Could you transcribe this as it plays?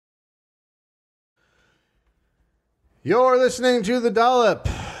You're listening to The Dollop.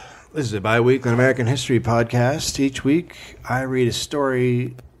 This is a bi-weekly American history podcast. Each week, I read a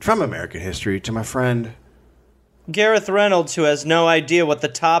story from American history to my friend Gareth Reynolds, who has no idea what the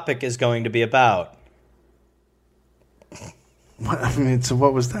topic is going to be about. So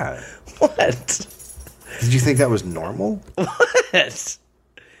what was that? What? Did you think that was normal? What?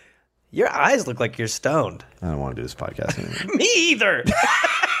 Your eyes look like you're stoned. I don't want to do this podcast anymore. Me either.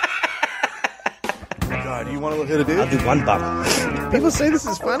 God, do you want to look at a dude? I'll do one bump. People say this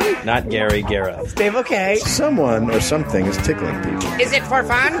is funny. Not Gary Gareth. Dave, okay. Someone or something is tickling people. Is it for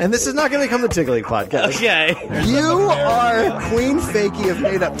fun? And this is not going to become the Tickling Podcast. Okay. You are Queen Fakey of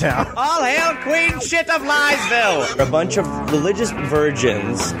Made Up Town. All hail Queen Shit of Liesville! A bunch of religious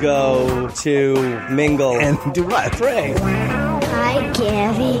virgins go to mingle And do what? pray. Hi,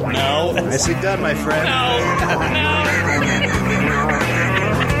 Gary. No. Nicely done, my friend.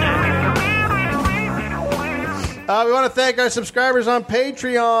 We want to thank our subscribers on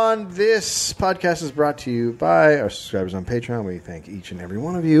Patreon. This podcast is brought to you by our subscribers on Patreon. We thank each and every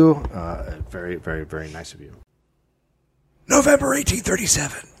one of you. Very, very, very nice of you. November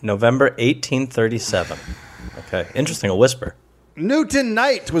 1837. November 1837. Okay. Interesting. A whisper. Newton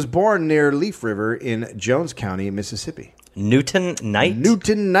Knight was born near Leaf River in Jones County, Mississippi. Newton Knight?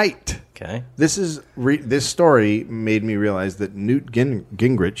 Newton Knight. Okay. This story made me realize that Newt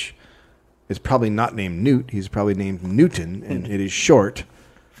Gingrich is probably not named Newt. He's probably named Newton, and it is short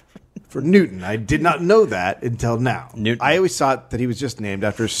for Newton. I did not know that until now. Newton. I always thought that he was just named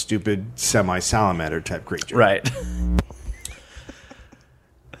after a stupid semi-salamander type creature. Right.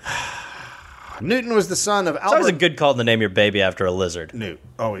 Newton was the son of It's always a Albert. good call to name your baby after a lizard. Newt,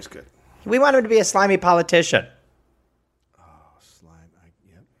 always good. We want him to be a slimy politician. Slime.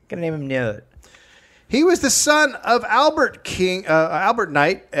 Yep. Gonna name him Newt. He was the son of Albert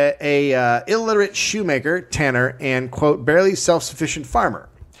Knight, a illiterate shoemaker, tanner, and, quote, barely self-sufficient farmer.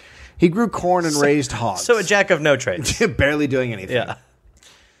 He grew corn and raised hogs. So a jack of no trades. barely doing anything.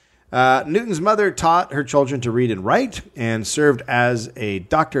 Yeah. Newton's mother taught her children to read and write and served as a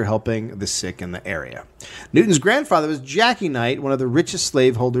doctor helping the sick in the area. Newton's grandfather was Jackie Knight, one of the richest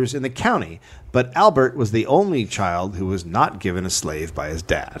slaveholders in the county, but Albert was the only child who was not given a slave by his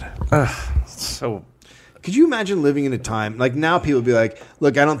dad. So... Could you imagine living in a time, like now people would be like,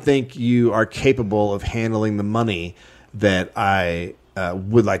 look, I don't think you are capable of handling the money that I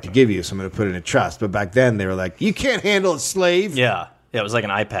would like to give you, so I'm going to put it in a trust. But back then they were like, you can't handle a slave. Yeah. Yeah, it was like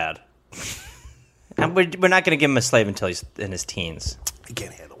an iPad. And we're not going to give him a slave until he's in his teens. You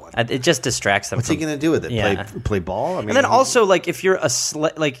can't handle one. It just distracts them. What's he going to do with it? Yeah. Play ball? I mean, And then also, like, if you're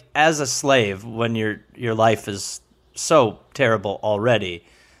as a slave, when your life is so terrible already,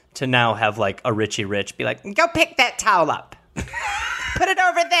 to now have, like, a Richie Rich be like, Go pick that towel up. Put it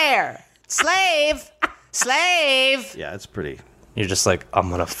over there. Slave. Slave. yeah, it's pretty. you're just like, I'm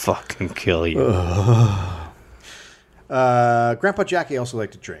going to fucking kill you. Grandpa Jackie also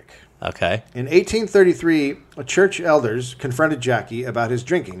liked to drink. Okay. In 1833, church elders confronted Jackie about his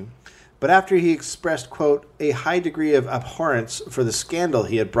drinking, but after he expressed, quote, a high degree of abhorrence for the scandal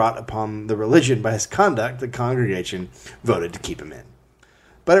he had brought upon the religion by his conduct, the congregation voted to keep him in.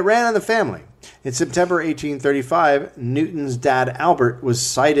 But it ran in the family. In September 1835, Newton's dad, Albert, was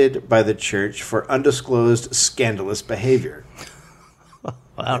cited by the church for undisclosed scandalous behavior. All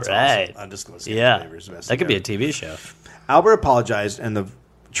That's right. awesome. Undisclosed Yeah. behavior is the best That could thing be a ever. TV show. Albert apologized, and the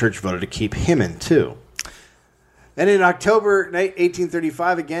church voted to keep him in, too. And in October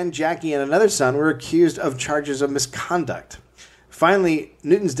 1835, again, Jackie and another son were accused of charges of misconduct. Finally,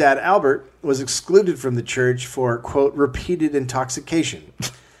 Newton's dad, Albert, was excluded from the church for, quote, repeated intoxication.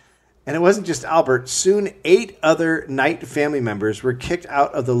 And it wasn't just Albert. Soon, 8 other Knight family members were kicked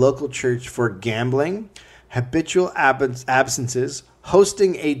out of the local church for gambling, habitual absences,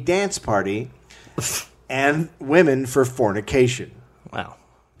 hosting a dance party, and women for fornication. Wow.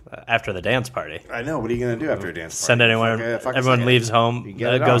 After the dance party. I know. What are you going to do after a dance party? Send anyone. Fuck Everyone second. leaves home, You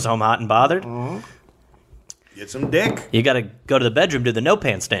get it goes on. home hot and bothered. Get some dick. You got to go to the bedroom, do the no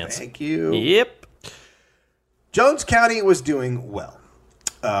pants dance. Thank you. Yep. Jones County was doing well.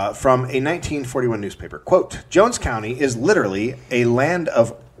 From a 1941 newspaper, quote, Jones County is literally a land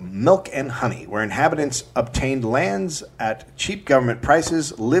of milk and honey, where inhabitants obtained lands at cheap government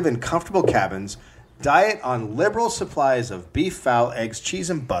prices, live in comfortable cabins, diet on liberal supplies of beef, fowl, eggs, cheese,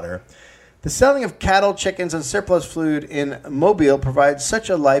 and butter. The selling of cattle, chickens, and surplus food in Mobile provides such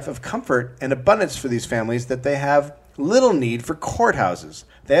a life of comfort and abundance for these families that they have little need for courthouses.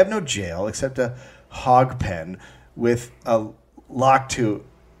 They have no jail except a hog pen with a lock to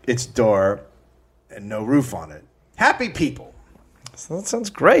its door and no roof on it. Happy people. So that sounds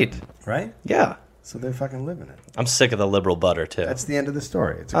great. Right? Yeah. So they're fucking living it. I'm sick of the liberal butter too. That's the end of the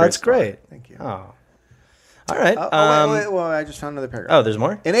story. It's a that's story. great. Thank you. Oh, all right. Wait. Well, I just found another paragraph. Oh, there's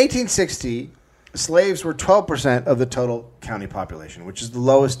more? In 1860, slaves were 12% of the total county population, which is the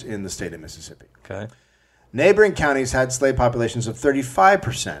lowest in the state of Mississippi. Okay. Neighboring counties had slave populations of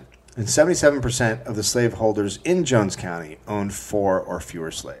 35%, and 77% of the slaveholders in Jones County owned 4 or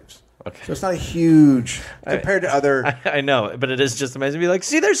fewer slaves. Okay. So it's not a huge compared to other. I know, but it is just amazing to be like,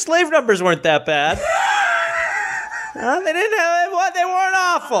 see, their slave numbers weren't that bad. They didn't have what? They weren't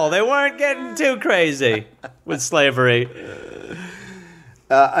awful. They weren't getting too crazy with slavery.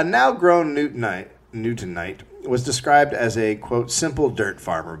 A now grown Newtonite was described as a, quote, simple dirt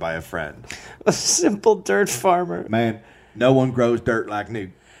farmer by a friend. A simple dirt farmer. Man, no one grows dirt like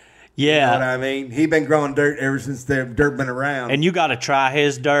Newt. Yeah. You know what I mean? He been growing dirt ever since the dirt been around. And you got to try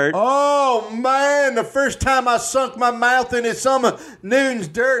his dirt. Oh, man, the first time I sunk my mouth into some of Newton's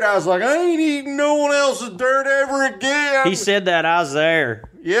dirt, I was like, I ain't eating no one else's dirt ever again. He said that. I was there.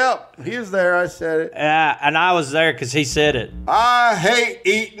 Yep, he was there. I said it. And I was there because he said it. I hate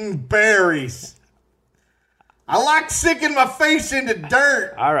eating berries. I like sticking my face into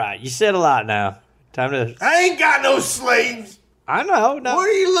dirt. All right. You said a lot now. Time to... I ain't got no slaves. I know. No. What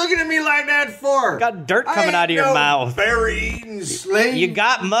are you looking at me like that for? Got dirt coming out of your mouth. Berry-eating slave. You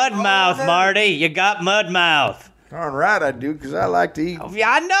got mud mouth, Marty. You got mud mouth. Darn right I do, because I like to eat.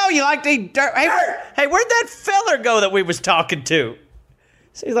 Yeah, I know you like to eat dirt. Hey, where'd that feller go that we was talking to?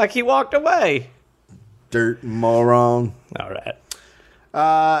 Seems like he walked away. Dirt moron. All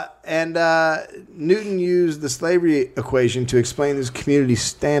right. And Newton used the slavery equation to explain his community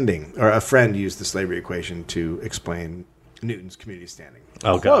standing. Or a friend used the slavery equation to explain Newton's community standing.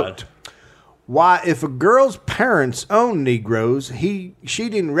 Oh, Quote, God. why, if a girl's parents owned Negroes, she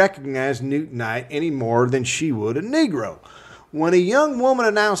didn't recognize Newtonite any more than she would a Negro. When a young woman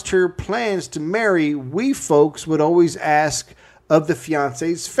announced her plans to marry, we folks would always ask of the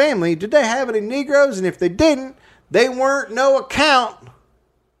fiancé's family, did they have any Negroes? And if they didn't, they weren't no account.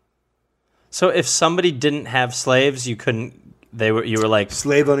 So if somebody didn't have slaves, you couldn't... You were like...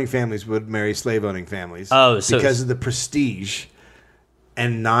 Slave-owning families would marry slave-owning families. Oh, so... because of the prestige.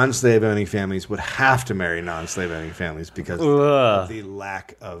 And non-slave-owning families would have to marry non-slave-owning families because of the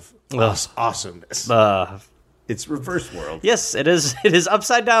lack of awesomeness. It's reverse world. Yes, it is. It is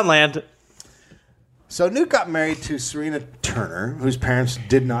upside down land. So Newt got married to Serena Turner, whose parents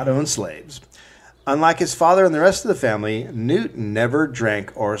did not own slaves. Unlike his father and the rest of the family, Newt never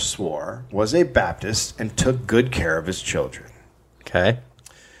drank or swore, was a Baptist, and took good care of his children. Okay.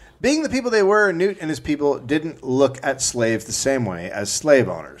 Being the people they were, Newt and his people didn't look at slaves the same way as slave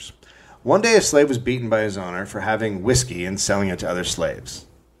owners. One day a slave was beaten by his owner for having whiskey and selling it to other slaves,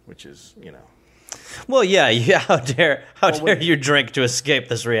 which is, you know. Well, yeah. How dare you drink to escape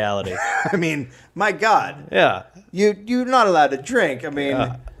this reality? I mean, my God. Yeah. You're not allowed to drink. I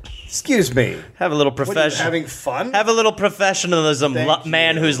mean, excuse me. Have a little What are you, profession. having fun? Have a little professionalism, Thank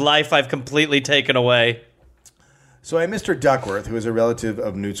man you. whose life I've completely taken away. So a Mr. Duckworth, who was a relative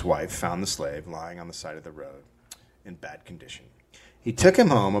of Newt's wife, found the slave lying on the side of the road in bad condition. He took him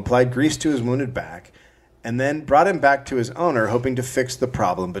home, applied grease to his wounded back, and then brought him back to his owner, hoping to fix the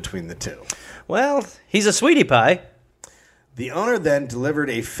problem between the two. Well, he's a sweetie pie. The owner then delivered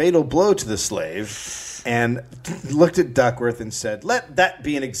a fatal blow to the slave and looked at Duckworth and said, "Let that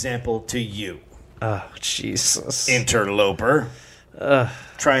be an example to you, Oh, Jesus. interloper,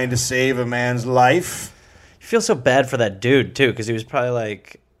 trying to save a man's life." You feel so bad for that dude, too, because he was probably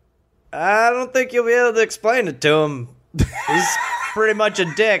like, I don't think you'll be able to explain it to him. He's pretty much a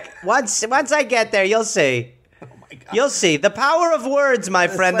dick. Once I get there, you'll see. Oh my God. You'll see. The power of words, my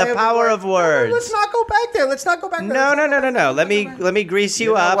friend. The power of words. No, let's not go back there. Let's not go back there. No. Let me grease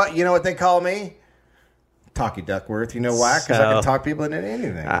you up. You know what they call me? Talkie Duckworth. You know why? Because I can talk people into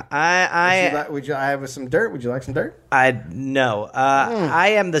anything. Would you? I have some dirt. Would you like some dirt? No. I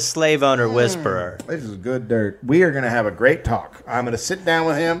am the slave owner whisperer. This is good dirt. We are going to have a great talk. I'm going to sit down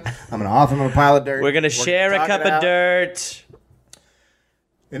with him. I'm going to offer him a pile of dirt. We're going to share a cup of dirt.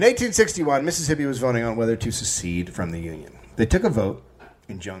 In 1861, Mississippi was voting on whether to secede from the Union. They took a vote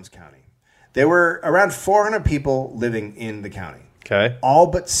in Jones County. There were around 400 people living in the county. Okay. All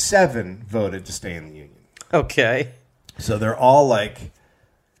but 7 voted to stay in the Union. Okay. So they're all like,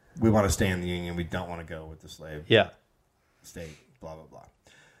 we want to stay in the Union. We don't want to go with the slave state, blah, blah, blah.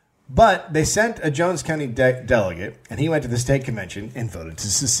 But they sent a Jones County delegate, and he went to the state convention and voted to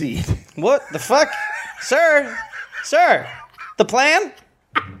secede. What the fuck? Sir, the plan?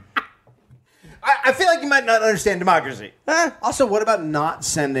 I feel like you might not understand democracy. Huh? Also, what about not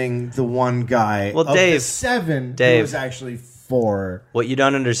sending the one guy Well, of Dave, the 7 Dave. who was actually for... What you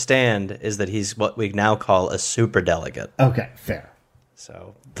don't understand is that he's what we now call a superdelegate. Okay, fair.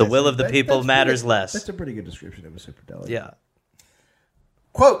 So the will of the people That's matters pretty- less. That's a pretty good description of a superdelegate. Yeah.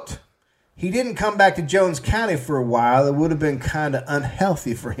 Quote, he didn't come back to Jones County for a while. It would have been kind of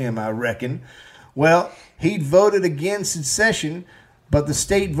unhealthy for him, I reckon. Well, he'd voted against secession, but the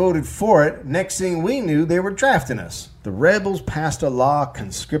state voted for it. Next thing we knew, they were drafting us. The rebels passed a law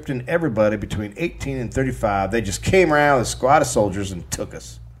conscripting everybody between 18 and 35. They just came around with a squad of soldiers and took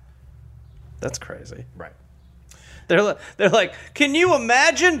us. That's crazy. Right. They're like, can you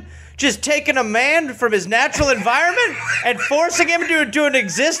imagine just taking a man from his natural environment and forcing him into an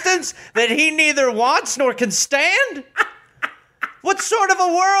existence that he neither wants nor can stand? What sort of a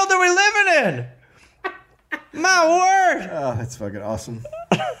world are we living in? My word! Oh, that's fucking awesome.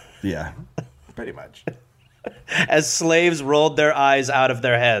 Yeah, pretty much. As slaves rolled their eyes out of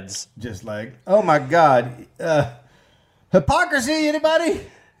their heads. Just like, oh my God. Hypocrisy, anybody?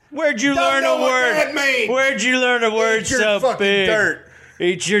 Where'd you Don't learn know a what word? that means. Where'd you learn a word Eat your so fucking big? dirt.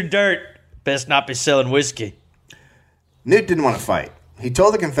 Eat your dirt. Best not be selling whiskey. Newt didn't want to fight. He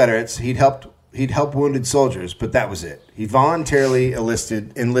told the Confederates he'd help wounded soldiers, but that was it. He voluntarily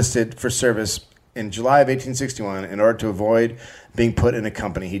enlisted for service in July of 1861 in order to avoid being put in a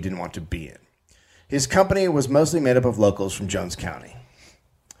company he didn't want to be in. His company was mostly made up of locals from Jones County.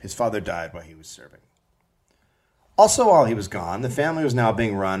 His father died while he was serving. Also, while he was gone, the family was now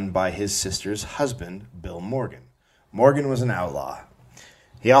being run by his sister's husband, Bill Morgan. Morgan was an outlaw.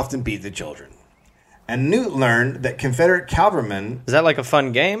 He often beat the children. And Newt learned that Confederate cavalrymen Is that like a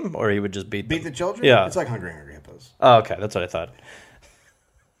fun game, or he would just beat them? beat the children. Yeah. It's like Hungry Hippos. Oh, okay. That's what I thought.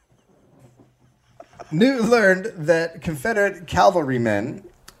 Newt learned that Confederate cavalrymen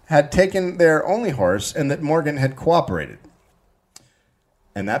had taken their only horse and that Morgan had cooperated.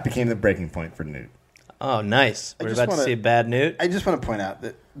 And that became the breaking point for Newt. Oh, nice. We're just about to wanna- see a bad Newt. I just want to point out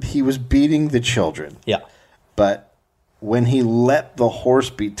that he was beating the children. Yeah. But when he let the horse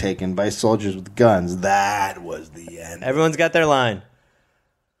be taken by soldiers with guns, that was the end. Everyone's got their line.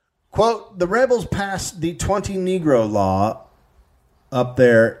 Quote, the rebels passed the 20 Negro law up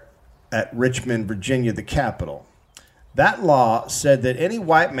there at Richmond, Virginia, the capital. That law said that any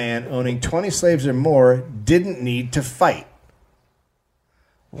white man owning 20 slaves or more didn't need to fight.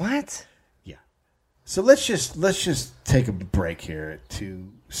 What? Yeah. So let's just take a break here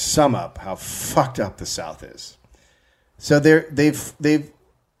to sum up how fucked up the South is. So they've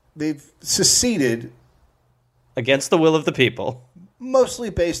seceded Against the will of the people. mostly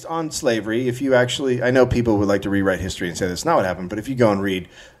based on slavery. If you actually, I know people would like to rewrite history and say that's not what happened, but if you go and read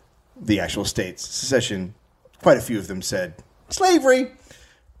the actual states' secession, quite a few of them said slavery.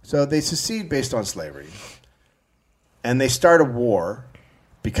 So they secede based on slavery. And they start a war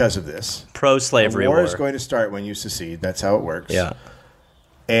because of this. Pro-slavery A war war. is going to start when you secede. That's how it works. Yeah.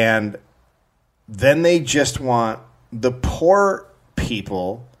 And then they just want the poor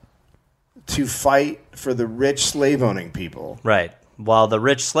people to fight for the rich slave-owning people. Right. While the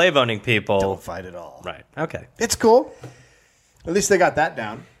rich slave-owning people... Don't fight at all. Right. Okay. It's cool. At least they got that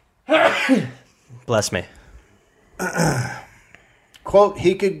down. Bless me. Quote,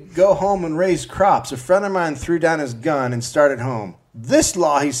 he could go home and raise crops. A friend of mine threw down his gun and started home. This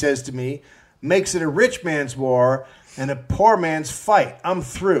law, he says to me, makes it a rich man's war and a poor man's fight. I'm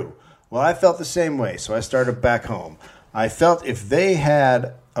through. Well, I felt the same way, so I started back home. I felt if they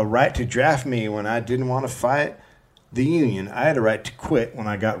had a right to draft me when I didn't want to fight the Union, I had a right to quit when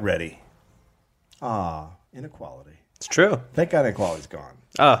I got ready. Ah, inequality. It's true. Thank God inequality's gone.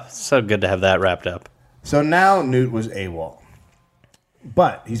 Oh, so good to have that wrapped up. So now Newt was AWOL.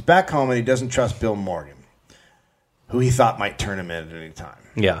 But he's back home and he doesn't trust Bill Morgan, who he thought might turn him in at any time.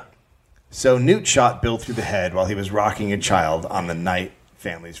 Yeah. So Newt shot Bill through the head while he was rocking a child on the Knight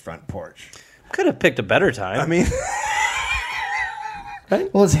family's front porch. Could have picked a better time. I mean,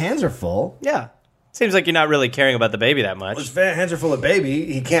 well, his hands are full. yeah. Seems like you're not really caring about the baby that much. His hands are full of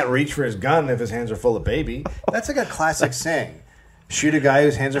baby. He can't reach for his gun if his hands are full of baby. That's like a classic saying. Shoot a guy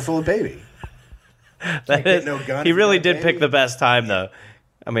whose hands are full of baby. That get is- no gun he for really that did baby. pick the best time, though.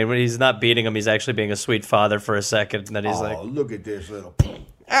 I mean, when he's not beating him, he's actually being a sweet father for a second, and then he's Oh, like, look at this little...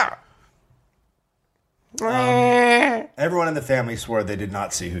 Everyone in the family swore they did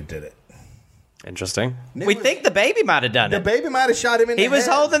not see who did it. interesting. It We was- think the baby might have done The it. baby might have shot him in the He was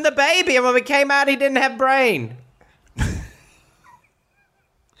head. holding the baby, and when we came out, he didn't have brain.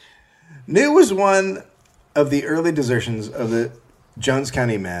 Newt was one of the early desertions of the Jones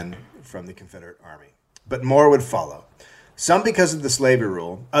County men from the Confederate Army. But more would follow. Some because of the slavery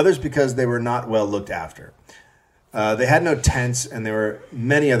rule, others because they were not well looked after. They had no tents, and there were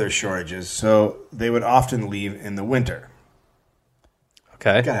many other shortages, so they would often leave in the winter.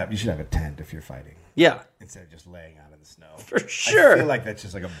 Okay. You should have a tent if you're fighting Yeah, instead of just laying out in the snow. for sure. I feel like that's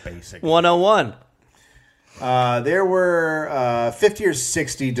just like a basic. 101. There were 50 or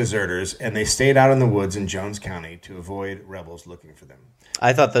 60 deserters, and they stayed out in the woods in Jones County to avoid rebels looking for them.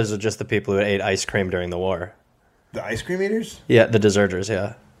 I thought those were just the people who ate ice cream during the war. The ice cream eaters? Yeah, the deserters,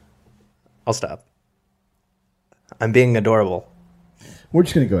 yeah. I'll stop. I'm being adorable. We're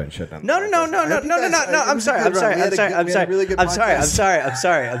just going to go ahead and shut down. No.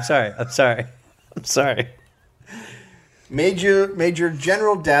 I'm sorry. Major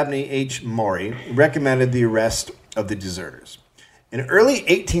General Dabney H. Maury recommended the arrest of the deserters. In early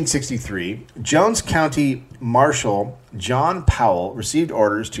 1863, Jones County Marshal John Powell received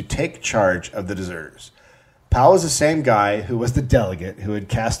orders to take charge of the deserters. Powell was the same guy who was the delegate who had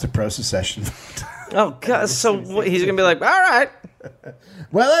cast the pro-secession vote. Oh, God. So he's going to be like, all right.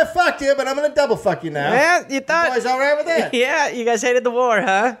 Well, I fucked you, but I'm going to double fuck you now. Yeah, you thought. You boys all right with that? Yeah, you guys hated the war,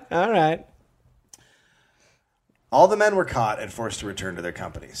 huh? All right. All the men were caught and forced to return to their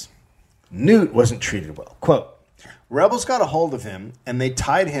companies. Newt wasn't treated well. Quote, rebels got a hold of him, and they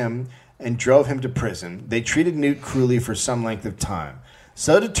tied him and drove him to prison. They treated Newt cruelly for some length of time.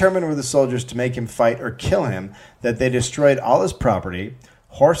 So determined were the soldiers to make him fight or kill him that they destroyed all his property,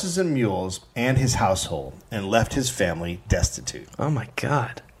 horses and mules, and his household, and left his family destitute. Oh, my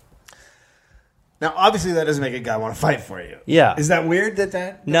God. Now, obviously, that doesn't make a guy want to fight for you. Yeah. Is that weird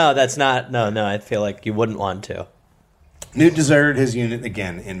that? No, that's not. No, I feel like you wouldn't want to. Newt deserted his unit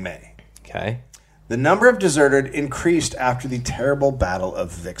again in May. Okay. The number of deserted increased after the terrible Battle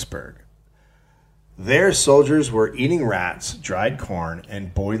of Vicksburg. Their soldiers were eating rats, dried corn,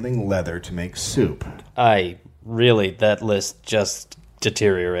 and boiling leather to make soup. That list just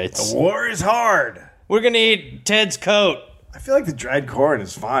deteriorates. The war is hard. We're going to eat Ted's coat. I feel like the dried corn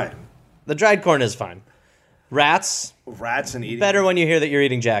is fine. The dried corn is fine. Rats, Rats and eating. better when you hear that you're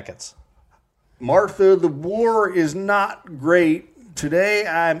eating jackets. Martha, the war is not great. Today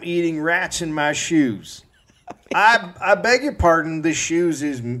I'm eating rats in my shoes. I beg your pardon, the shoes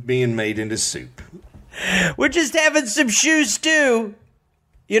is being made into soup. We're just having some shoe stew.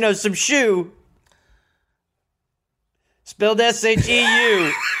 You know, some shoe. Spelled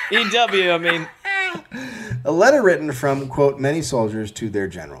S-H-E-U-E-W, I mean. A letter written from, quote, many soldiers to their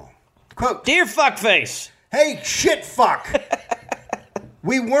general. Quote, Dear fuckface. hey, shit fuck.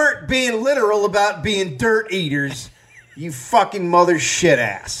 We weren't being literal about being dirt eaters. You fucking mother shit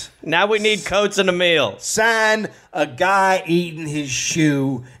ass. Now we need coats and a meal. Sign a guy eating his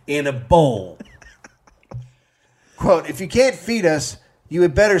shoe in a bowl. Quote, if you can't feed us, you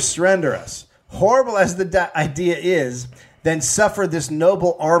had better surrender us. Horrible as the idea is, then suffer this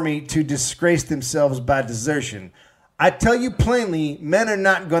noble army to disgrace themselves by desertion. I tell you plainly, men are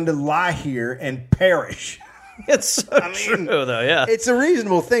not going to lie here and perish. It's so true, though, yeah. It's a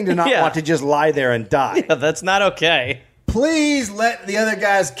reasonable thing to not Yeah. want to just lie there and die. Yeah, that's not okay. Please let the other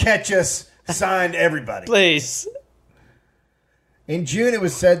guys catch us. Signed, everybody. Please. In June, it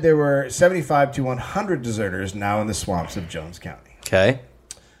was said there were 75 to 100 deserters now in the swamps of Jones County. Okay.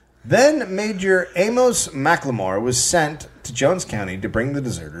 Then Major Amos McLemore was sent to Jones County to bring the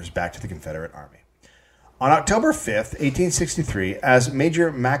deserters back to the Confederate Army. On October 5th, 1863, as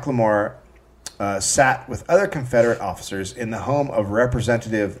Major McLemore sat with other Confederate officers in the home of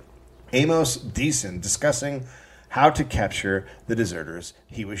Representative Amos Deason discussing how to capture the deserters,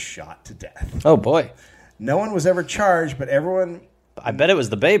 he was shot to death. Oh, boy. No one was ever charged, but everyone I bet it was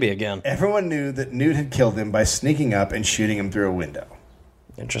the baby again. knew that Newt had killed him by sneaking up and shooting him through a window.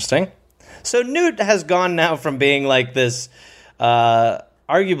 Interesting. So Newt has gone now from being like this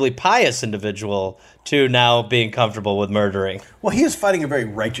arguably pious individual to now being comfortable with murdering. Well, he is fighting a very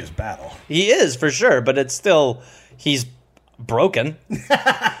righteous battle. He is, for sure, but it's still, he's broken.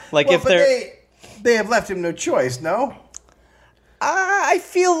 Like Well, if but they're... they have left him no choice, no? I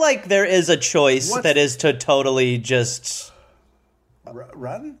feel like there is a choice What's- that is to totally just...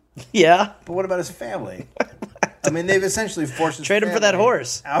 Run? Yeah. But what about his family? I mean, they've essentially forced his Trade him for that family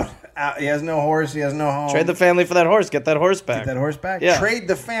horse. Out. He has no horse. He has no home. Trade the family for that horse. Get that horse back. Get that horse back? Yeah. Trade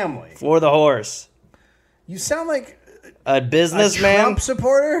the family. For the horse. You sound like A a businessman? Trump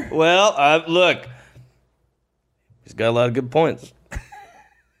supporter? Well, look. He's got a lot of good points.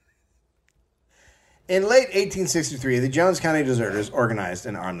 In late 1863, the Jones County deserters organized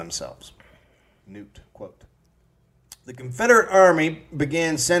and armed themselves. Newt, quote, the Confederate Army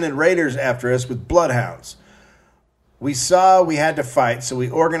began sending raiders after us with bloodhounds. We saw we had to fight, so we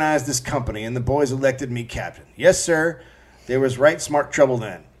organized this company, and the boys elected me captain. Yes, sir, there was right smart trouble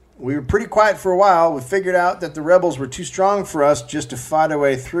then. We were pretty quiet for a while. We figured out that the rebels were too strong for us just to fight our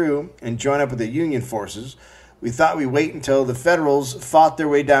way through and join up with the Union forces. We thought we'd wait until the Federals fought their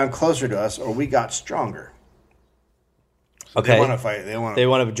way down closer to us or we got stronger. Okay. They want to fight. They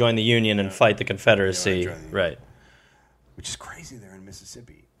want to join the Union and fight the Confederacy. Right. Which is crazy. They're in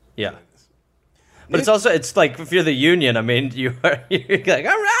Mississippi. Yeah. But it's like if you're the Union, I mean, you're like, all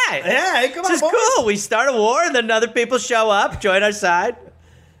right. Yeah, come on, This is boys. cool. We start a war, and then other people show up, join our side.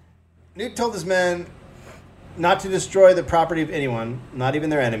 Newt told his men not to destroy the property of anyone, not even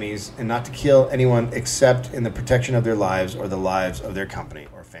their enemies, and not to kill anyone except in the protection of their lives or the lives of their company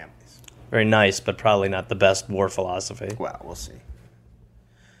or families. Very nice, but probably not the best war philosophy. Well, we'll see.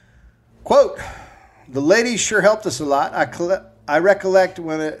 Quote, the ladies sure helped us a lot. I recollect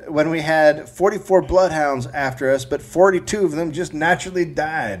when we had 44 bloodhounds after us, but 42 of them just naturally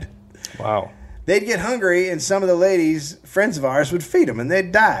died. Wow. They'd get hungry, and some of the ladies, friends of ours, would feed them, and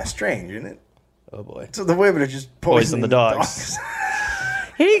they'd die. Strange, isn't it? Oh, boy. So the women are just poisoning the dogs.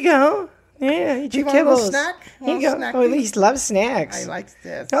 Here you go. Yeah, eat your want a little kibbles. snack? Here you Want a go. snacky? Oh, he loves snacks. I like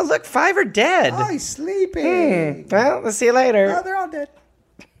this. Oh, look, 5 are dead. Oh, he's sleeping. Well, we'll see you later. Oh, they're all dead.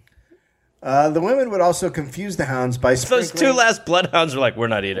 The women would also confuse the hounds by sprinkling... Those two last bloodhounds are like, we're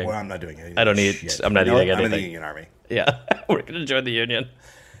not eating. Well, I'm not doing anything. I don't eat- Shit. I'm not You know eating what? I'm in the anything. Union Army. Yeah, we're going to join the Union.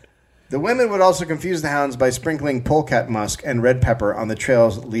 The women would also confuse the hounds by sprinkling polecat musk and red pepper on the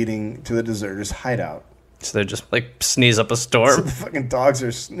trails leading to the deserters' hideout. So they just like sneeze up a So storm. the fucking dogs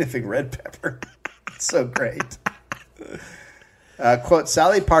are sniffing red pepper. It's so great. Quote,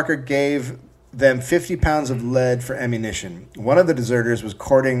 Sally Parker gave them 50 pounds of lead for ammunition. One of the deserters was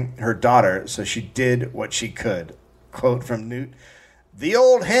courting her daughter, so she did what she could. Quote from Newt, the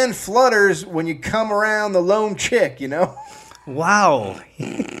old hen flutters when you come around the lone chick, you know? Wow.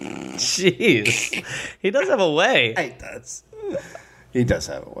 Jeez. He does have a way. He does. He does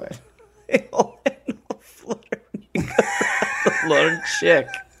have a way. Lone chick.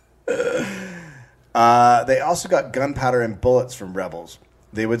 They also got gunpowder and bullets from rebels.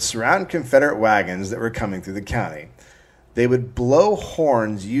 They would surround Confederate wagons that were coming through the county. They would blow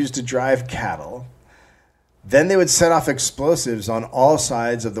horns used to drive cattle. Then they would set off explosives on all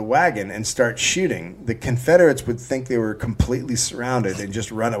sides of the wagon and start shooting. The Confederates would think they were completely surrounded and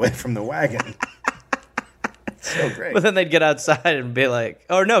just run away from the wagon. So great. But then they'd get outside and be like,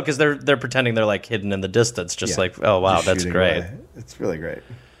 oh no, because they're pretending they're like hidden in the distance, just Yeah. like, oh wow, Just that's shooting great. away. It's really great.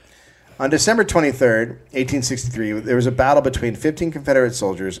 On December 23rd, 1863, there was a battle between 15 Confederate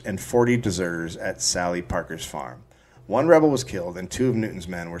soldiers and 40 deserters at Sally Parker's farm. One rebel was killed, and 2 of Newton's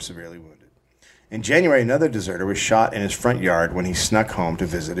men were severely wounded. In January, another deserter was shot in his front yard when he snuck home to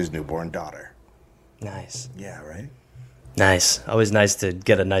visit his newborn daughter. Nice. Yeah, right? Nice. Always nice to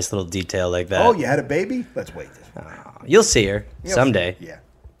get a nice little detail like that. Oh, you had a baby? Let's wait. You'll see her someday. Yeah.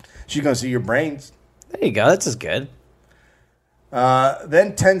 She's going to see your brains. There you go. That's as good.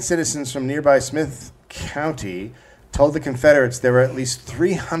 Then 10 citizens from nearby Smith County told the Confederates there were at least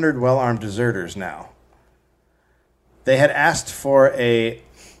 300 well-armed deserters now. They had asked for a...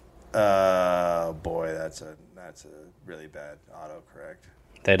 boy, that's a really bad autocorrect.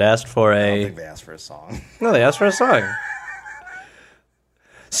 They'd asked for I don't a... think they asked for a song. No, they asked for a song.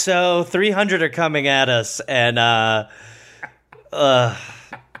 So 300 are coming at us, and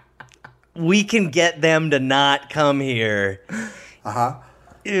we can get them to not come here. I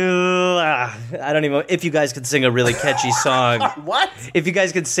don't even... If you guys could sing a really catchy song. What? If you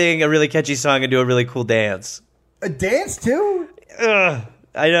guys could sing a really catchy song and do a really cool dance. A dance too? I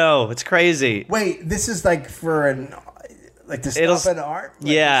know. It's crazy. Wait, this is like for an... Like to It'll- stop an art? Like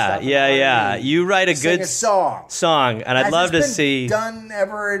to Yeah. stop an art? You write a Sing good a song. and I'd Has love this to been see... done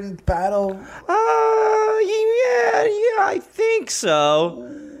ever in battle? Yeah, I think so.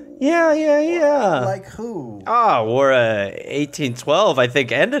 Yeah. Like who? Oh, War 1812, I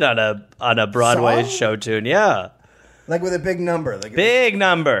think, ended on a Broadway Song? show tune. Yeah, Like with a big number? Like big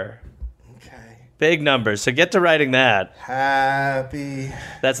number, Okay. big number. So get to writing that. Happy.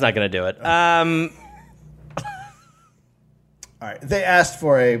 That's not gonna do it. All right. They asked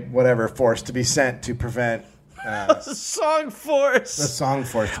for a whatever force to be sent to prevent Song the Force. song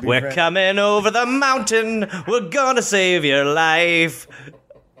force to be We're prevent. coming over the mountain. We're gonna save your life.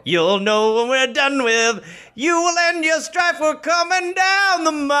 You'll know when we're done with. You will end your strife. We're coming down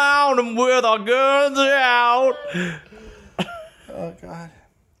the mountain with our guns out. Oh God.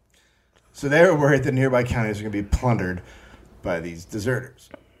 So they were worried that nearby counties were going to be plundered by these deserters.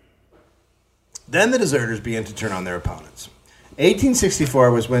 Then the deserters began to turn on their opponents. 1864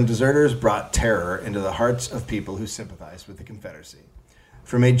 was when deserters brought terror into the hearts of people who sympathized with the Confederacy.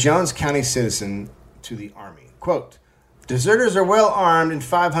 From a Jones County citizen to the Army. Quote, deserters are well armed and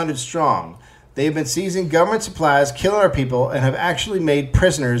 500 strong. They have been seizing government supplies, killing our people, and have actually made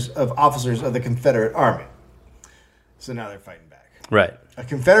prisoners of officers of the Confederate Army. So now they're fighting back. Right. A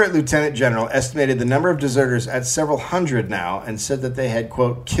Confederate lieutenant general estimated the number of deserters at several hundred now and said that they had,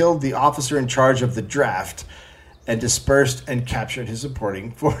 quote, killed the officer in charge of the draft and dispersed and captured his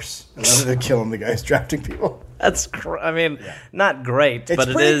supporting force. I love to kill him, the guy's drafting people. That's, not great, It's but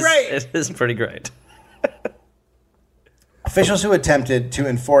it pretty is. great. It is pretty great. Officials who attempted to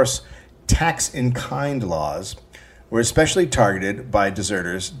enforce tax-in-kind laws were especially targeted by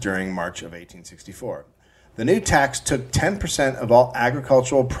deserters during March of 1864. The new tax took 10% of all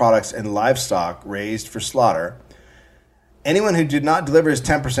agricultural products and livestock raised for slaughter. Anyone who did not deliver his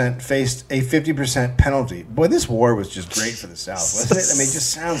 10% faced a 50% penalty. Boy, this war was just great for the South, wasn't it? I mean, it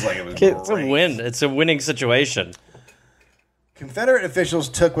just sounds like it was great. It's a win. It's a winning situation. Confederate officials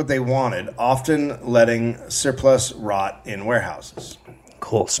took what they wanted, often letting surplus rot in warehouses.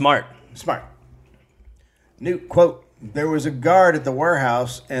 Cool. Smart. Smart. New quote, there was a guard at the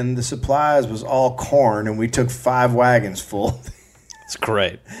warehouse and the supplies was all corn and we took 5 wagons full. It's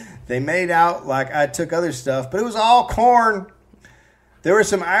great. They made out like I took other stuff, but it was all corn. There were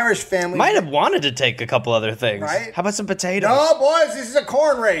some Irish families. Might have wanted to take a couple other things. Right? How about some potatoes? No, boys, this is a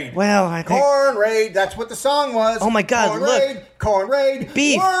corn raid. Well, I think... Corn raid, that's what the song was. Oh my God, corn look. Raid, corn raid.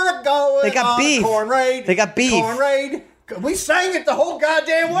 Beef. We're going They got on beef. a corn raid. They got beef. Corn raid. We sang it the whole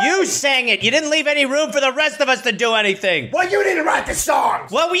goddamn way. You sang it. You didn't leave any room for the rest of us to do anything. Well, you didn't write the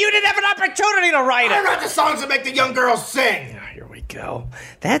songs. Well, you didn't have an opportunity to write I it. write the songs that make the young girls sing. Oh, here we go.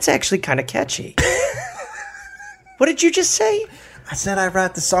 That's actually kind of catchy. What did you just say? I said I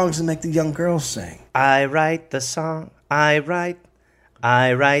write the songs that make the young girls sing. I write the song. I write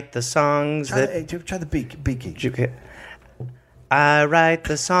the songs Try that... the beat key. Okay. I write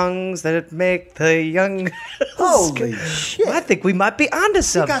the songs that make the young... Holy shit. I think we might be onto You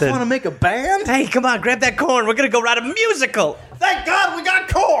something. guys want to make a band? Hey, come on, grab that corn. We're going to go write a musical. Thank God we got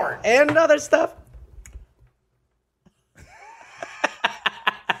corn. And other stuff.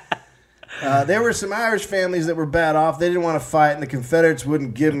 There were some Irish families that were bad off. They didn't want to fight, and the Confederates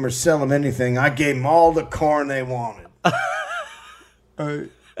wouldn't give them or sell them anything. I gave them all the corn they wanted. I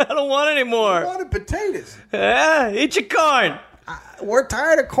don't want any I more. wanted potatoes. Yeah, eat your corn. We're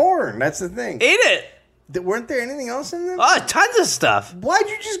tired of corn. That's the thing. Eat it. Weren't there anything else in them? Oh, tons of stuff. Why'd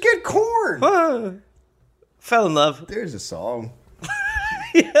you just get corn? Fell in love. There's a song.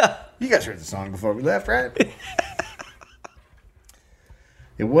 Yeah. You guys heard the song before we left, right?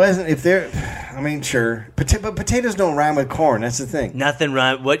 It wasn't, if they're, I mean, sure. But potatoes don't rhyme with corn. That's the thing. Nothing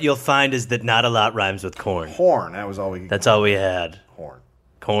rhyme. What you'll find is that not a lot rhymes with corn. Horn. That was all we could. That's all we had. Horn.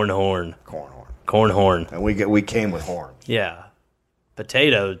 Corn horn. Corn horn. Corn horn. And we came with horn. Yeah.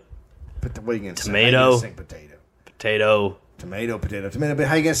 Potato. But what are you going to Tomato. sing? How you gonna sing potato. Potato. Tomato. But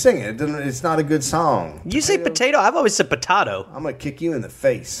how you going to sing it? It's not a good song. You say potato? I've always said potato. I'm going to kick you in the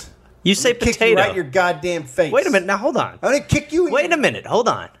face. You say Kick you potato. right in your goddamn face. Wait a minute. Now, hold on. I'm going to kick you in Wait a minute. Hold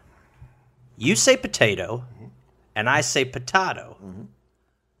on. You say potato, and I say potato.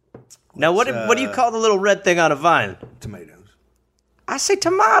 Now, what do you call the little red thing on a vine? Tomatoes. I say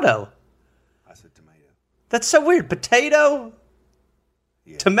tomato. I said tomato. That's so weird. Potato,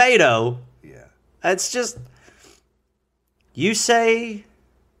 tomato. Yeah. That's just. You say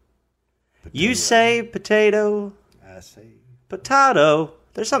potato, I say. potato.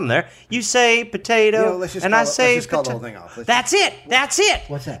 There's something there. You say potato, You know, let's just and call I it- say let's just call the whole thing off. That's it. That's it.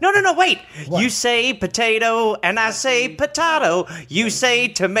 What's that? No, wait. What? You say potato, and I say potato. You say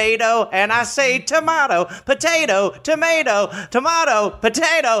tomato, and I say tomato. Potato, tomato, tomato,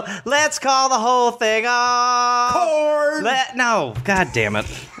 potato. Let's call the whole thing off. Corn! No. God damn it.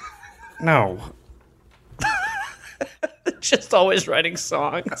 No. Just always writing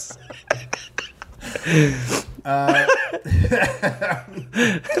songs.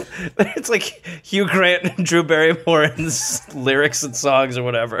 It's like Hugh Grant and Drew Barrymore's lyrics and songs or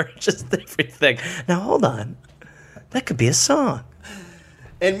whatever. Just everything. Now hold on. That could be a song.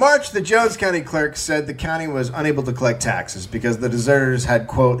 In March, the Jones County clerk said the county was unable to collect taxes because the deserters had,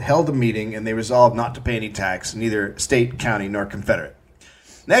 quote, held a meeting and they resolved not to pay any tax, neither state, county, nor Confederate.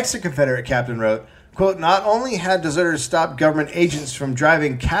 Next, the Confederate captain wrote, quote, not only had deserters stopped government agents from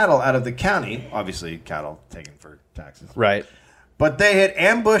driving cattle out of the county, obviously cattle taken for taxes, Right. but they had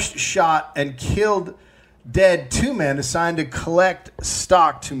ambushed, shot, and killed dead 2 men assigned to collect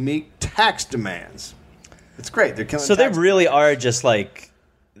stock to meet tax demands. It's great. They're killing So they tax really are just like,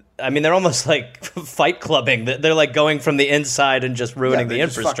 I mean, they're almost like fight clubbing. They're like going from the inside and just ruining Yeah, the they're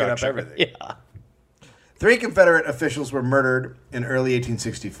just fucking up infrastructure. everything. Yeah. 3 Confederate officials were murdered in early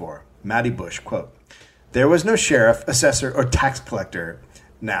 1864. Matty Bush, quote, there was no sheriff, assessor, or tax collector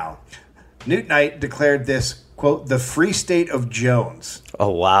now. Newt Knight declared this, quote, the Free State of Jones.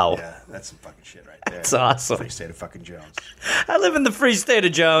 Oh, wow. Yeah, that's some fucking shit right there. That's awesome. Free State of fucking Jones. I live in the free state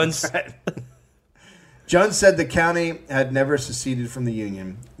of Jones. Jones said the county had never seceded from the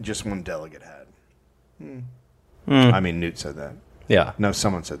Union. Just one delegate had. I mean, Newt said that. Yeah. No,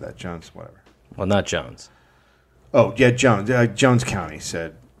 someone said that. Jones, whatever. Well, not Jones. Oh, yeah, Jones. Jones County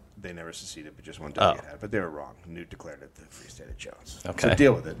said they never seceded, but just one delegate had. But they were wrong. Newt declared it the Free State of Jones. Okay. So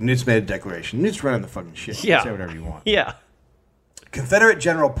deal with it. Newt's made a declaration. Newt's running the fucking shit. You Yeah. can say whatever you want. Yeah. Confederate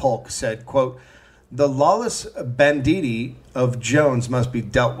General Polk said, quote, the lawless banditti of Jones must be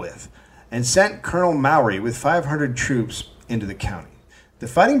dealt with, and sent Colonel Maury with 500 troops into the county. The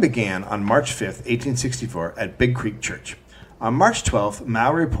fighting began on March 5th, 1864, at Big Creek Church. On March 12th,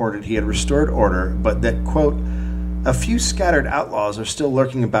 Maury reported he had restored order, but that, quote, a few scattered outlaws are still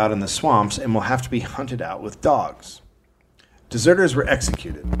lurking about in the swamps and will have to be hunted out with dogs. Deserters were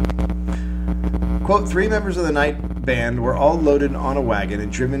executed. Quote, 3 members of the night band were all loaded on a wagon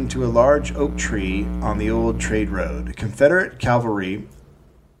and driven to a large oak tree on the old trade road. Confederate cavalry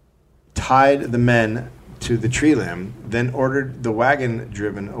tied the men to the tree limb, then ordered the wagon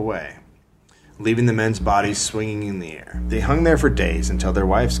driven away, leaving the men's bodies swinging in the air. They hung there for days until their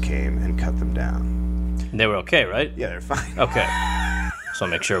wives came and cut them down. They were okay, right? Yeah, they're fine. Okay. So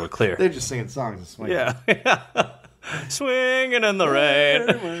I'll make sure we're clear. They're just singing songs and swinging. Yeah. Swinging in the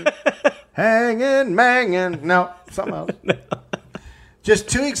rain. Hanging, manging. No, something else. Just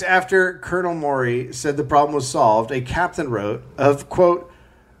 2 weeks after Colonel Maury said the problem was solved, a captain wrote of, quote,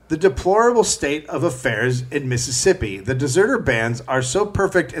 the deplorable state of affairs in Mississippi. The deserter bands are so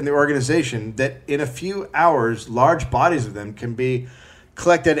perfect in their organization that in a few hours, large bodies of them can be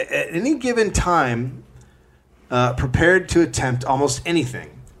collected at any given time, prepared to attempt almost anything.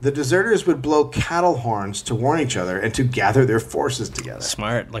 The deserters would blow cattle horns to warn each other and to gather their forces together.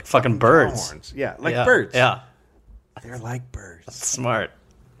 Smart. Like fucking birds. Cattle horns. Yeah, like birds. Yeah. They're like birds. Smart.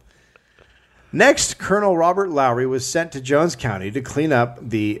 Next, Colonel Robert Lowry was sent to Jones County to clean up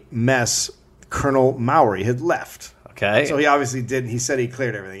the mess Colonel Maury had left. Okay. So he obviously did. He said he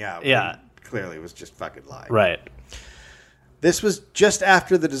cleared everything out. Yeah. He clearly was just fucking lying. Right. This was just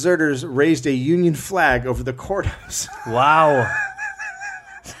after the deserters raised a Union flag over the courthouse. Wow.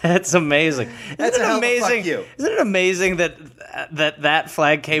 That's amazing. That's Isn't a it hell of a fuck amazing? you. Isn't it amazing that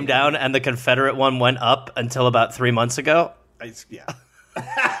flag came down and the Confederate one went up until about 3 months ago? Yeah.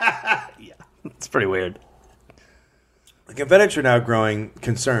 It's pretty weird. The Confederates are now growing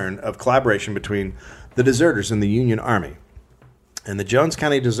concern of collaboration between the deserters and the Union Army. And the Jones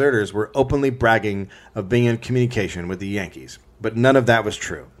County deserters were openly bragging of being in communication with the Yankees. But none of that was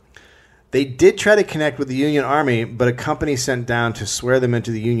true. They did try to connect with the Union Army, but a company sent down to swear them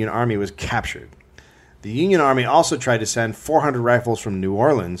into the Union Army was captured. The Union Army also tried to send 400 rifles from New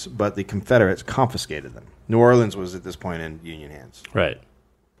Orleans, but the Confederates confiscated them. New Orleans was at this point in Union hands. Right.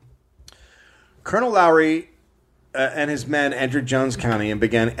 Colonel Lowry and his men entered Jones County and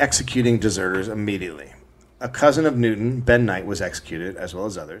began executing deserters immediately. A cousin of Newton, Ben Knight, was executed, as well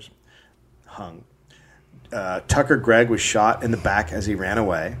as others, hung. Tucker Gregg was shot in the back as he ran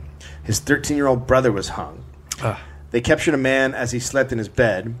away. His 13-year-old brother was hung. They captured a man as he slept in his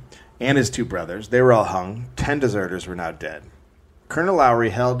bed, and his 2 brothers. They were all hung. 10 deserters were now dead. Colonel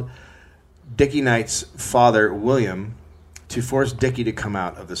Lowry held Dickie Knight's father, William, to force Dickie to come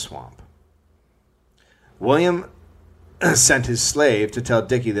out of the swamp. William sent his slave to tell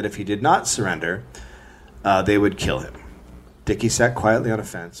Dickie that if he did not surrender, they would kill him. Dickie sat quietly on a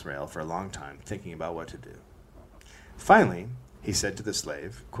fence rail for a long time, thinking about what to do. Finally, he said to the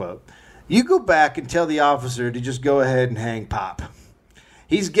slave, quote, you go back and tell the officer to just go ahead and hang Pop.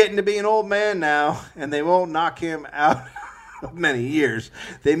 He's getting to be an old man now, and they won't knock him out of many years.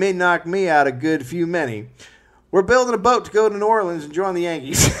 They may knock me out a good few many. We're building a boat to go to New Orleans and join the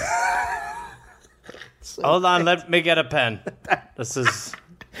Yankees. Hold on, let me get a pen. This is.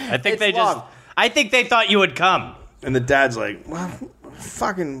 I think It's long. I think they thought you would come. And the dad's like, well,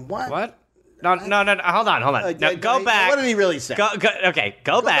 fucking what? What? No. Hold on. No, go back. What did he really say? Go back.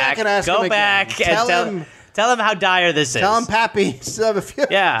 back and ask him again. Tell him how dire this is. Tell him Pappy still have a few,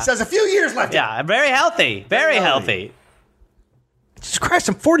 Yeah. still has a few years left. Yeah, very healthy. Very healthy. Jesus Christ,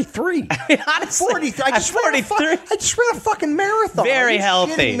 I'm 43. Honestly, 43. I'm 43. I just ran a fucking marathon. Very Are you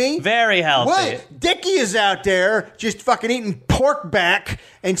healthy. kidding me? Very healthy. What? Dickie is out there just fucking eating pork back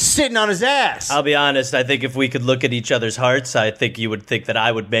and sitting on his ass. I'll be honest, I think if we could look at each other's hearts, I think you would think that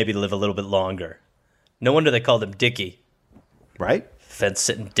I would maybe live a little bit longer. No wonder they called him Dickie. Right?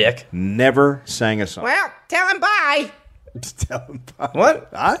 Fence-sitting dick. Never sang a song. Well, tell him bye. Just tell him. What?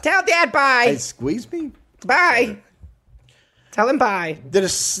 Huh? Tell Dad bye. Hey, squeeze me? Bye. Tell him bye. The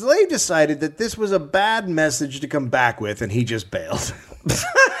slave decided that this was a bad message to come back with, and he just bailed.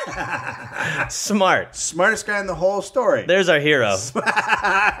 Smart. Smartest guy in the whole story. There's our hero.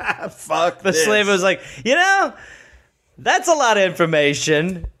 Fuck The this. slave was like, that's a lot of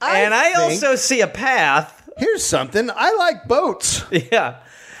information. And I think- also see a path. Here's something. I like boats. Yeah.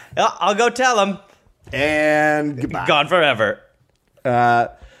 I'll go tell him. And goodbye. Gone forever.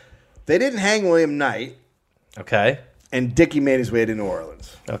 They didn't hang William Knight, Okay. and Dickie made his way to New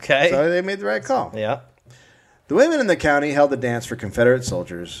Orleans. Okay. So they made the right call. Yeah. The women in the county held a dance for Confederate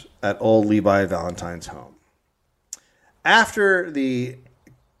soldiers at old Levi Valentine's home. After the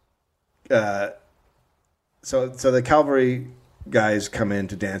so the cavalry guys come in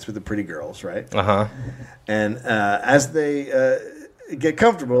to dance with the pretty girls, right? Uh-huh. And as they get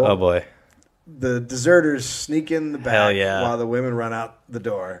comfortable, Oh, boy. the deserters sneak in the back Hell yeah. while the women run out the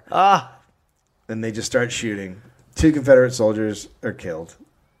door. Ah. And they just start shooting. 2 Confederate soldiers are killed.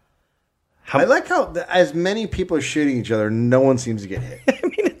 I like how as many people are shooting each other, no one seems to get hit. I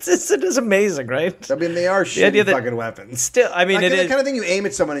mean, it is amazing, right? I mean, they are shooting idea that- fucking weapons. Still, I mean, Like it the is. kind of thing you aim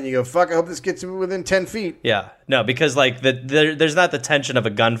at someone and you go, fuck, I hope this gets within 10 feet. Yeah. No, because, like, there's not the tension of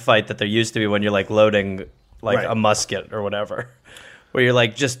a gunfight that there used to be when you're, like, loading, like, Right. a musket or whatever. Where you're,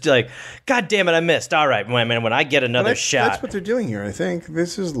 like, just, like, God damn it, I missed. All right, when I get another shot. That's what they're doing here, I think.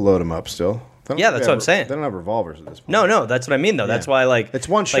 This is load them up still. They don't Yeah, that's have- what I'm saying. They don't have revolvers at this point. No, that's what I mean, though. That's why, like, It's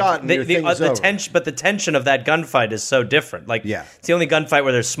one shot and your thing is the over. tension, but the tension of that gunfight is so different. Like, Yeah. it's the only gunfight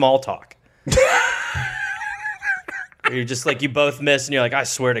where there's small talk. Where you're just like, you both miss, and you're like, I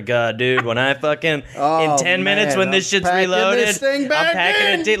swear to God, dude, when I fucking Oh, in 10 minutes man, when this I'm shit's packing reloaded, this thing back I'm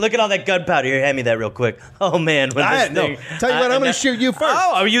packing in. it. Deep. Look at all that gunpowder. Here, hand me that real quick. Oh man, when this No, thing. tell you what, I'm and going to shoot you first.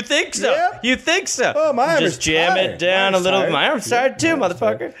 Oh, you think so? Yeah. You think so? Oh, my arm Just is jam tired. it down My a little. arm's My arm's tired too, My arm's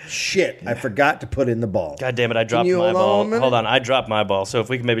motherfucker. tired. Shit, I forgot to put in the ball. God damn it, I dropped you my hold on ball. a minute? Hold on, I dropped my ball. So if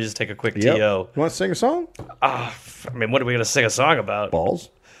we can maybe just take a quick Yep. TO. You want to sing a song? I mean, what are we going to sing a song about? Balls.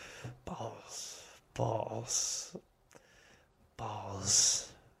 Balls.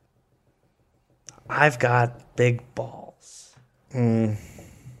 I've got big balls. I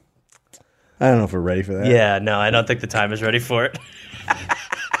don't know if we're ready for that. Yeah, no, I don't think the time is ready for it.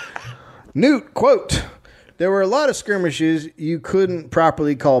 Newt, quote, there were a lot of skirmishes you couldn't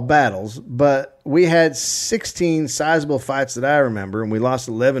properly call battles, but we had 16 sizable fights that I remember, and we lost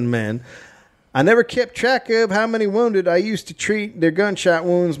 11 men. I never kept track of how many wounded. I used to treat their gunshot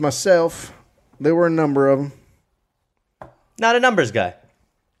wounds myself. There were a number of them. Not a numbers guy.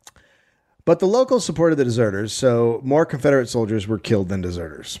 But the locals supported the deserters, so more Confederate soldiers were killed than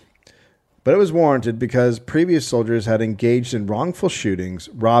deserters. But it was warranted because previous soldiers had engaged in wrongful shootings,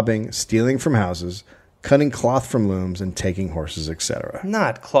 robbing, stealing from houses, cutting cloth from looms, and taking horses, etc.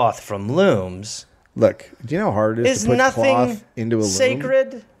 Not cloth from looms. Look, do you know how hard it is Is to put nothing cloth into a loom?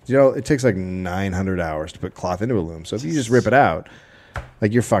 sacred? You know, it takes like 900 hours to put cloth into a loom. So if you just rip it out,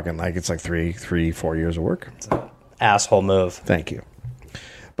 like you're fucking like it's like 4 years of work. Asshole move. Thank you.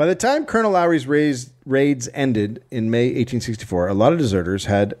 By the time Colonel Lowry's raids ended in May 1864, a lot of deserters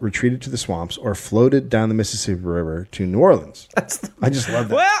had retreated to the swamps or floated down the Mississippi River to New Orleans. I just love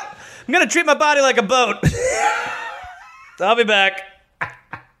that. Well, I'm going to treat my body like a boat. I'll be back.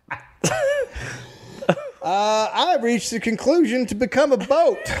 I've reached the conclusion to become a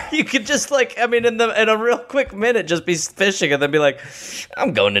boat. You could just in a real quick minute, just be fishing and then be like,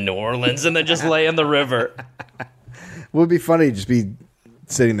 I'm going to New Orleans, and then just lay in the river. Would be funny to just be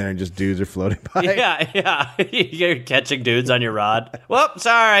sitting there and just dudes are floating by. Yeah. You're catching dudes on your rod. Well,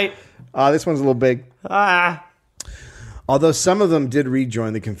 sorry. This one's a little big. Ah. Although some of them did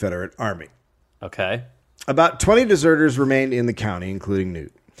rejoin the Confederate Army. Okay. About 20 deserters remained in the county, including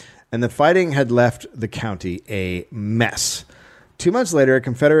Newt. And the fighting had left the county a mess. 2 months later, a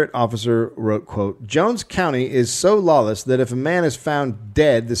Confederate officer wrote, quote, Jones County is so lawless that if a man is found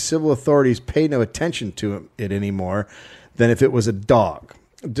dead, the civil authorities pay no attention to it anymore than if it was a dog.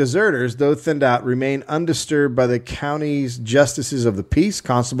 Deserters, though thinned out, remain undisturbed by the county's justices of the peace,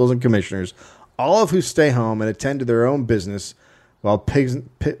 constables, and commissioners, all of who stay home and attend to their own business while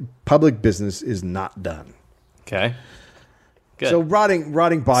public business is not done. Okay. Good. So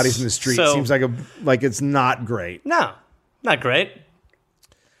rotting bodies in the street So- seems like it's not great. No, not great.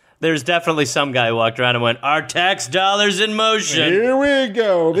 There's definitely some guy who walked around and went, our tax dollars in motion. Here we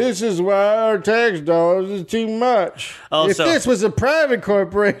go. This is why our tax dollars is too much. Also- if this was a private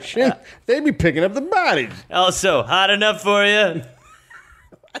corporation, they'd be picking up the bodies. Also, hot enough for you?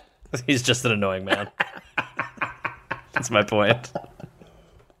 He's just an annoying man. That's my point.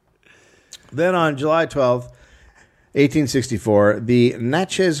 Then on July 12th, 1864, the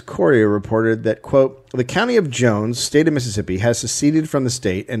Natchez Courier reported that, quote, the county of Jones, state of Mississippi, has seceded from the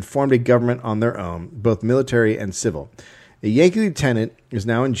state and formed a government on their own, both military and civil. A Yankee lieutenant is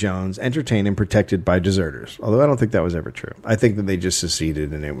now in Jones, entertained and protected by deserters. Although I don't think that was ever true. I think that they just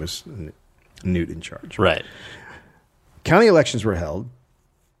seceded and it was Newt in charge. Right. County elections were held,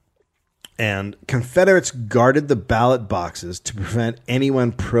 and Confederates guarded the ballot boxes to prevent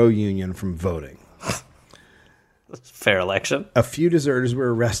anyone pro-union from voting. Fair election. A few deserters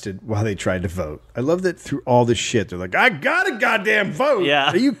were arrested while they tried to vote. I love that through all this shit, they're like, I got a goddamn vote.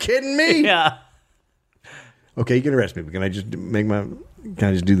 Yeah. Are you kidding me? Yeah. Okay, you can arrest me, but can I just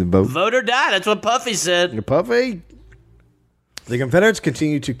do the vote? Vote or die. That's what Puffy said. Puffy. The Confederates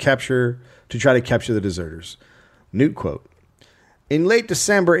continued to try to capture the deserters. Newt quote, in late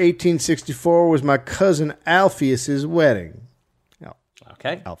December 1864 was my cousin Alpheus's wedding. Oh,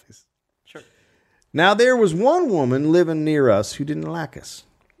 Okay. Alpheus. Sure. Now there was one woman living near us who didn't like us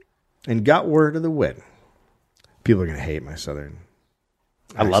and got word of the wedding. People are going to hate my southern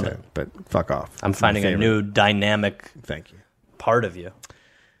I love accent, it. but fuck off. I'm finding a new dynamic Thank you. part of you.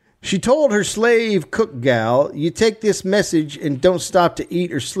 She told her slave cook gal, you take this message and don't stop to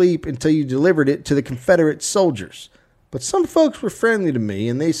eat or sleep until you delivered it to the Confederate soldiers. But some folks were friendly to me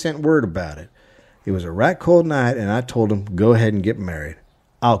and they sent word about it. It was a right cold night and I told them, go ahead and get married.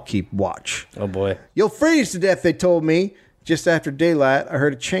 I'll keep watch. Oh, boy. You'll freeze to death, they told me. Just after daylight, I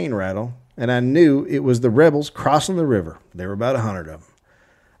heard a chain rattle and I knew it was the rebels crossing the river. There were about 100 of them.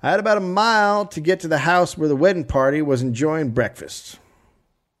 I had about a mile to get to the house where the wedding party was enjoying breakfast.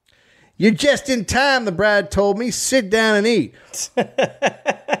 You're just in time, the bride told me. Sit down and eat.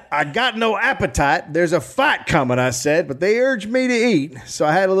 I got no appetite. There's a fight coming, I said, but they urged me to eat. So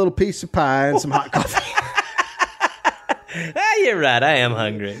I had a little piece of pie and some hot coffee. You're right. I am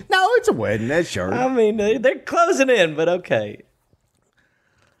hungry. No, it's a wedding. That's sure. I mean, they're closing in, but okay.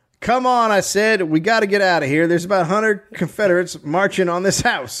 Come on, I said. We got to get out of here. There's about 100 Confederates marching on this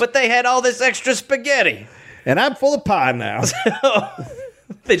house. But they had all this extra spaghetti. And I'm full of pie now.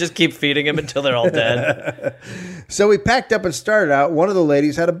 They just keep feeding him until they're all dead. So we packed up and started out. One of the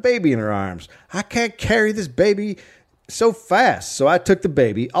ladies had a baby in her arms. I can't carry this baby so fast. So I took the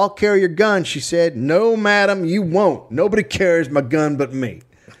baby. I'll carry your gun, she said. No, madam, you won't. Nobody carries my gun but me.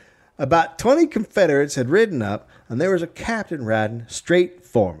 About 20 Confederates had ridden up, and there was a captain riding straight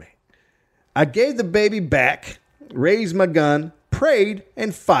for me. I gave the baby back, raised my gun, prayed,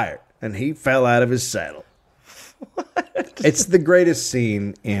 and fired, and he fell out of his saddle. It's the greatest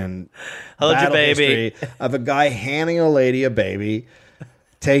scene in Hold your battle baby. history of a guy handing a lady a baby,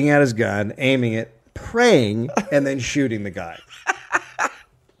 taking out his gun, aiming it, praying, and then shooting the guy.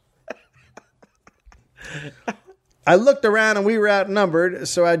 I looked around and we were outnumbered,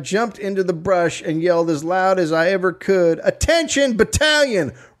 so I jumped into the brush and yelled as loud as I ever could, "Attention,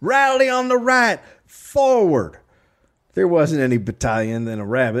 battalion! Rally on the right! Forward!" There wasn't any battalion than a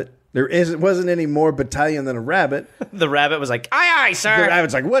rabbit. Wasn't any more battalion than a rabbit. The rabbit was like, aye, aye, sir. The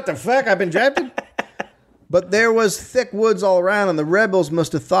rabbit's like, what the fuck? I've been drafted? But there was thick woods all around, and the rebels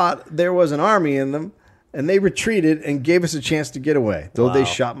must have thought there was an army in them, and they retreated and gave us a chance to get away, though they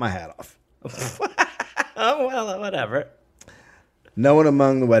shot my hat off. Oh, well, whatever. No one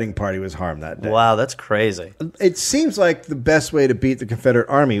among the wedding party was harmed that day. Wow, that's crazy. It seems like the best way to beat the Confederate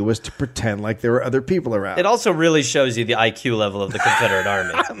Army was to pretend like there were other people around. It also really shows you the IQ level of the Confederate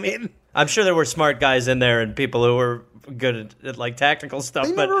Army. I mean, I'm sure there were smart guys in there and people who were good at like tactical stuff,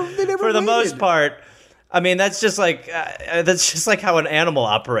 They but never for the most waited. part, I mean that's just like how an animal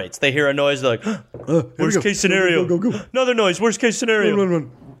operates. They hear a noise, they're like, "Worst case scenario, Go. another noise. Worst case scenario."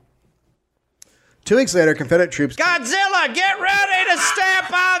 Run. 2 weeks later, Confederate troops... Godzilla, get ready to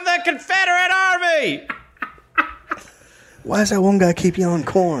stamp on the Confederate Army. Why does that one guy keep yelling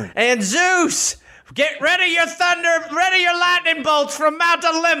corn? And Zeus, get ready your thunder, ready your lightning bolts from Mount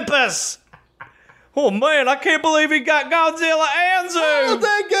Olympus. Oh man, I can't believe he got Godzilla and Zeus. Oh,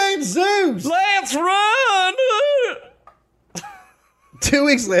 that guy's Zeus! Let's run! 2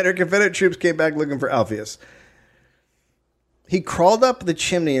 weeks later, Confederate troops came back looking for Alpheus. He crawled up the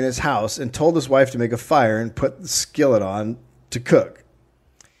chimney in his house and told his wife to make a fire and put the skillet on to cook.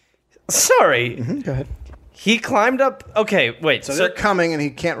 Sorry. Go ahead. He climbed up. Okay, wait. So they're coming, and he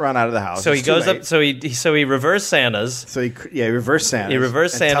can't run out of the house. So he It's too goes late. up. So he reversed Santa's, So he reversed Santa. He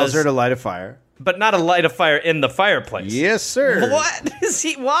reversed and tells Santa's- her to light a fire. but not a light a fire in the fireplace. Yes, sir. What is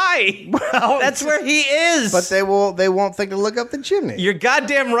he? Why? Well, That's where he is. But they won't think to look up the chimney. You're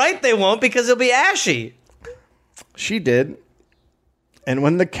goddamn right they won't because it'll be ashy. She did. And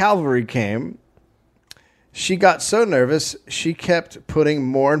when the cavalry came, she got so nervous, she kept putting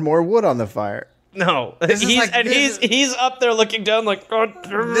more and more wood on the fire. No, This is he's up there looking down like, God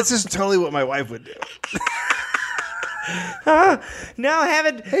damn it. This is totally what my wife would do. No, I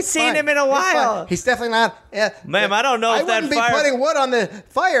haven't seen him in a while. He's definitely not. Ma'am, I don't know if that wouldn't fire. be putting wood on the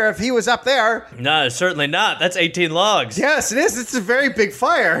fire if he was up there. No, certainly not. That's 18 logs. Yes, it is. It's a very big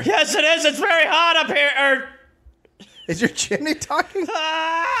fire. Yes, it is. It's very hot up here. Is your chimney talking?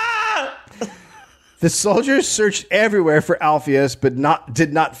 Ah! The soldiers searched everywhere for Alpheus, but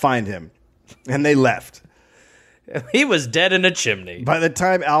did not find him, and they left. He was dead in a chimney. By the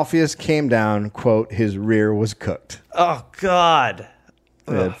time Alpheus came down, quote, his rear was cooked. Oh, God.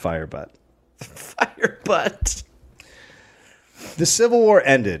 They had fire butt. Fire butt. The Civil War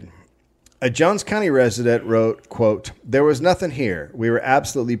ended. A Jones County resident wrote, quote, there was nothing here. We were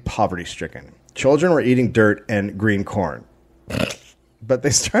absolutely poverty-stricken. Children were eating dirt and green corn. But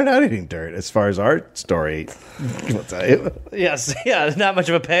they started out eating dirt, as far as our story will tell you. Yes, yeah, not much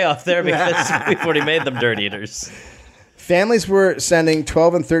of a payoff there because we've already made them dirt eaters. Families were sending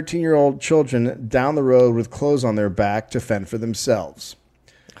 12 and 13-year-old children down the road with clothes on their back to fend for themselves.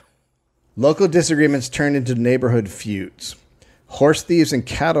 Local disagreements turned into neighborhood feuds. Horse thieves and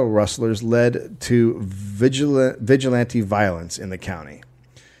cattle rustlers led to vigilante violence in the county.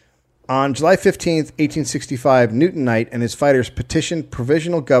 On July 15th, 1865, Newton Knight and his fighters petitioned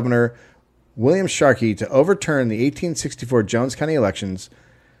Provisional Governor William Sharkey to overturn the 1864 Jones County elections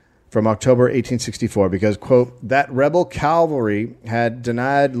from October 1864 because, quote, that rebel cavalry had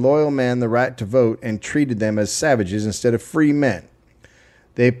denied loyal men the right to vote and treated them as savages instead of free men.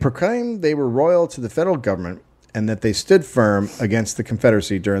 They proclaimed they were loyal to the federal government and that they stood firm against the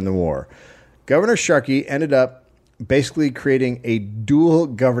Confederacy during the war. Governor Sharkey ended up basically creating a dual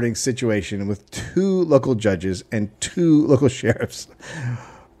governing situation with 2 local judges and 2 local sheriffs,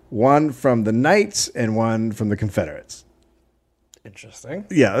 one from the Knights and one from the Confederates. Interesting.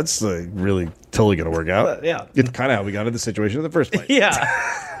 Yeah, that's really totally going to work out. Yeah. It's kind of how we got into the situation in the first place.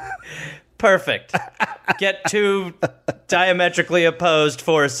 Yeah. Perfect. Get 2 diametrically opposed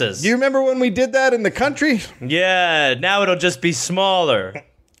forces. Do you remember when we did that in the country? Yeah, now it'll just be smaller.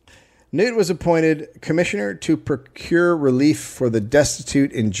 Newt was appointed commissioner to procure relief for the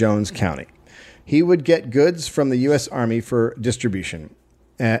destitute in Jones County. He would get goods from the U.S. Army for distribution,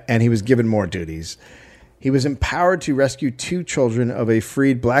 and he was given more duties. He was empowered to rescue 2 children of a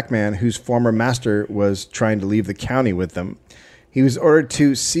freed black man whose former master was trying to leave the county with them. He was ordered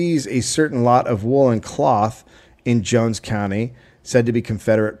to seize a certain lot of wool and cloth in Jones County, said to be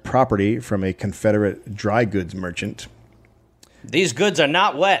Confederate property from a Confederate dry goods merchant. These goods are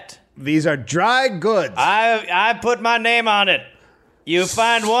not wet. These are dry goods. I put my name on it. You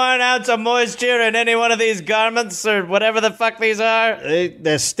find 1 ounce of moisture in any one of these garments or whatever the fuck these are.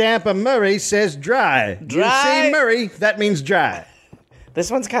 The stamp of Murray says dry. Dry? You see Murray, that means dry.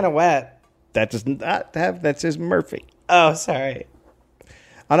 This one's kind of wet. That does not have, that says Murphy. Oh, sorry.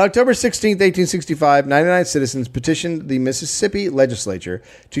 On October 16th, 1865, 99 citizens petitioned the Mississippi legislature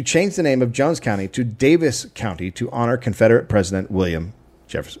to change the name of Jones County to Davis County to honor Confederate President William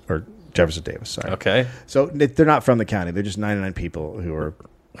Jefferson Davis. Sorry. Okay. So they're not from the county. They're just 99 people who are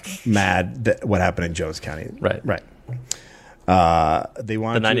mad that what happened in Jones County. Right. Right. They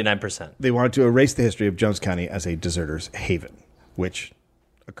wanted The 99%. They wanted to erase the history of Jones County as a deserter's haven, which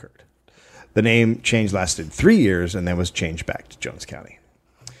occurred. The name change lasted 3 years and then was changed back to Jones County.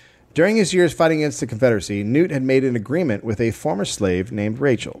 During his years fighting against the Confederacy, Newt had made an agreement with a former slave named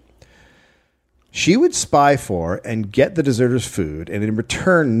Rachel. She would spy for and get the deserters food, and in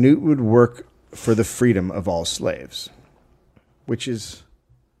return, Newt would work for the freedom of all slaves, which is...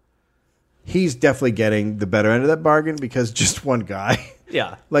 He's definitely getting the better end of that bargain because just one guy.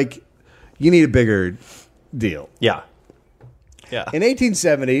 Yeah. Like, you need a bigger deal. Yeah. Yeah. In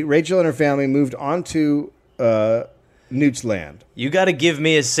 1870, Rachel and her family moved onto Newt's land. You got to give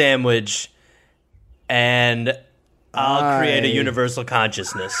me a sandwich, and I'll create a universal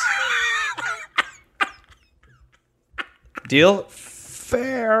consciousness. Deal?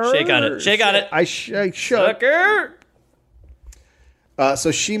 Fair. Shake on it. Shake on it. I shook. Sucker.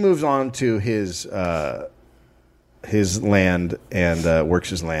 So she moves on to his land and works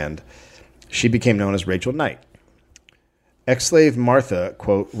his land. She became known as Rachel Knight. Ex-slave Martha,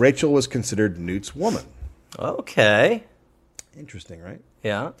 quote, Rachel was considered Newt's woman. Okay. Interesting, right?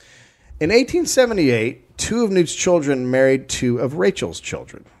 Yeah. In 1878, 2 of Newt's children married 2 of Rachel's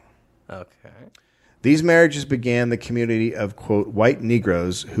children. Okay. These marriages began the community of, quote, white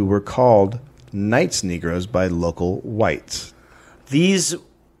Negroes who were called Knight's Negroes by local whites. These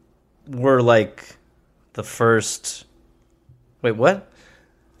were like the first... Wait, what?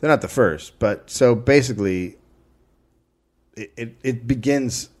 They're not the first, but so basically it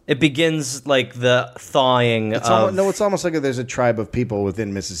begins It begins like the thawing of... It's almost like there's a tribe of people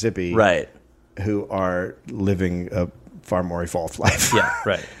within Mississippi Right. who are living a far more evolved life. Yeah,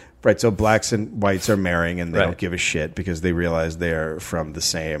 right. Right, so blacks and whites are marrying, and they Right. don't give a shit because they realize they are from the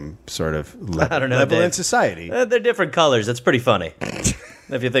same sort of I don't know, level in Dave. society. They're different colors. That's pretty funny.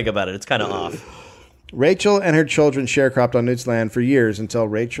 If you think about it, it's kind of off. Rachel and her children sharecropped on Newt's land for years until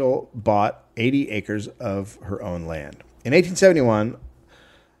Rachel bought 80 acres of her own land. In 1871,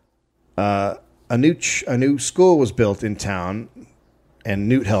 a new school was built in town, and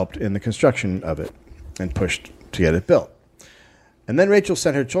Newt helped in the construction of it and pushed to get it built. And then Rachel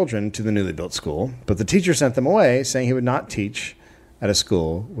sent her children to the newly built school, but the teacher sent them away, saying he would not teach at a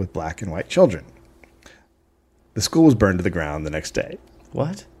school with black and white children. The school was burned to the ground the next day.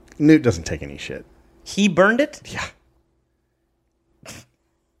 What? Newt doesn't take any shit. He burned it? Yeah.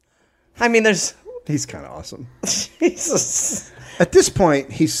 I mean, there's... He's kind of awesome. Jesus. At this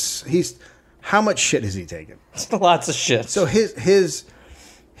point, he's how much shit has he taken? Lots of shit. So his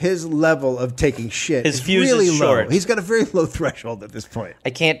level of taking shit His is fuse really is low. short. He's got a very low threshold at this point. I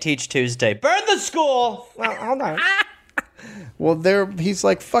can't teach Tuesday. Burn the school! Well, hold on. Well, he's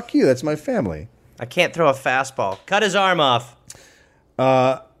like, fuck you, that's my family. I can't throw a fastball. Cut his arm off.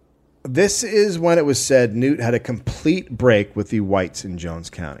 This is when it was said Newt had a complete break with the whites in Jones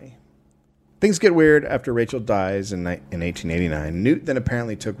County. Things get weird after Rachel dies in 1889. Newt then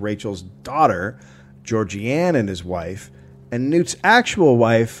apparently took Rachel's daughter, Georgianne, and his wife, and Newt's actual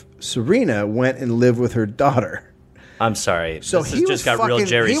wife, Serena, went and lived with her daughter. I'm sorry. So this he has just got real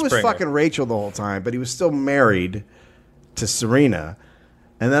Jerry He was Springer. fucking Rachel the whole time, but he was still married to Serena.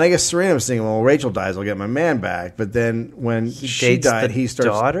 And then I guess Serena was thinking, well, Rachel dies, I'll get my man back. But then when she dates died, the he starts...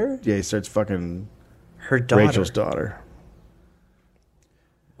 daughter? Yeah, he starts fucking Her daughter. Rachel's daughter.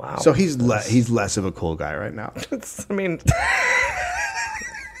 Wow. So he's less of a cool guy right now. I mean...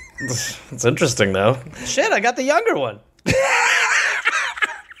 It's interesting, though. Shit, I got the younger one.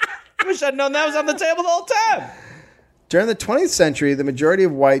 Wish I'd known that was on the table the whole time. During the 20th century, the majority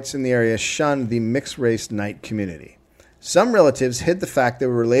of whites in the area shunned the mixed-race Knight community. Some relatives hid the fact they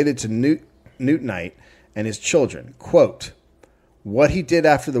were related to Newt Knight and his children. Quote, what he did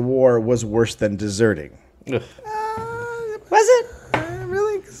after the war was worse than deserting. Ugh. Was it?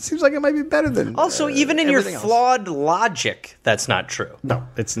 Really? Seems like it might be better than Also, even in your everything else. flawed logic, that's not true. No,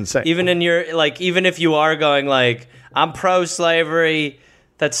 it's insane. Even in your, like, even if you are going, like, I'm pro-slavery,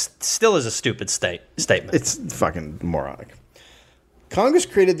 that still is a stupid statement. It's fucking moronic. Congress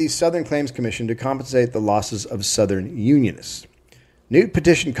created the Southern Claims Commission to compensate the losses of Southern Unionists. Newt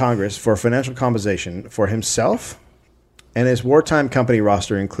petitioned Congress for financial compensation for himself and his wartime company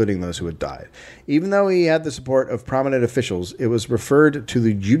roster, including those who had died. Even though he had the support of prominent officials, it was referred to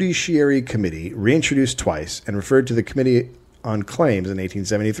the Judiciary Committee, reintroduced twice, and referred to the Committee on Claims in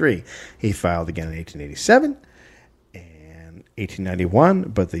 1873. He filed again in 1887 and 1891,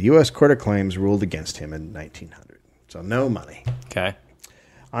 but the U.S. Court of Claims ruled against him in 1900. So no money. Okay.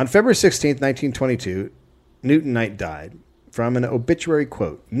 On February 16th, 1922, Newt Knight died. From an obituary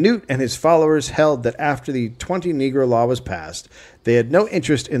quote, Newt and his followers held that after the 20 Negro Law was passed, they had no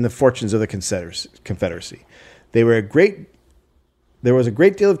interest in the fortunes of the Confederacy. There was a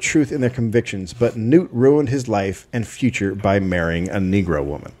great deal of truth in their convictions, but Newt ruined his life and future by marrying a Negro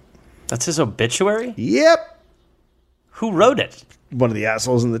woman. That's his obituary? Yep. Who wrote it? One of the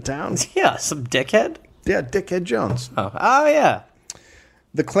assholes in the town. Yeah, some dickhead? Yeah, Dickhead Jones. Oh yeah.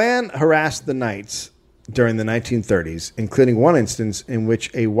 The Klan harassed the Knights during the 1930s, including one instance in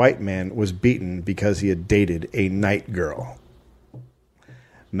which a white man was beaten because he had dated a Knight girl.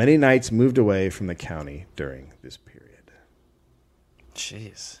 Many Knights moved away from the county during this period.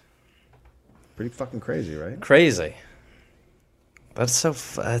 Jeez. Pretty fucking crazy, right? Crazy. That's so...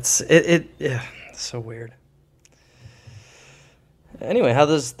 Yeah, it's so weird. Anyway, how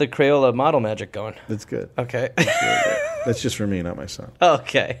does the Crayola model magic going? That's good. Okay. That's just for me, not my son.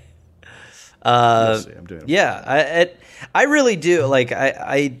 Okay. We'll see. I'm doing it. Yeah, I really do. Like,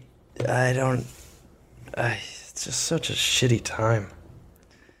 I don't... it's just such a shitty time.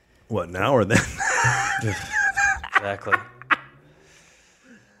 What, now or then? Exactly.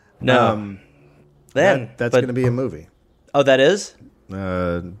 No. Then. That's going to be a movie. Oh, that is?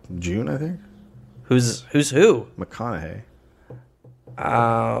 June, I think? Who's who? McConaughey.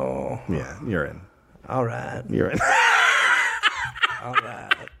 Oh. Yeah, you're in. All right. You're in. All right.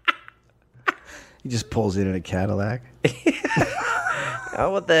 He just pulls in a Cadillac. Oh,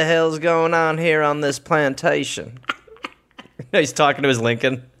 what the hell's going on here on this plantation? He's talking to his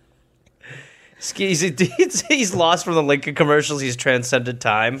Lincoln. He's lost from the Lincoln commercials. He's transcended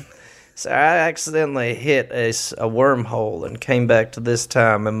time. So I accidentally hit a wormhole and came back to this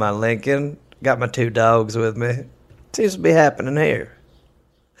time in my Lincoln. Got my 2 dogs with me. Seems to be happening here.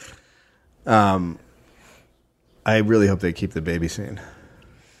 I really hope they keep the baby scene.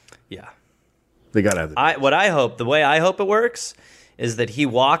 Yeah. They gotta have the The way I hope it works is that he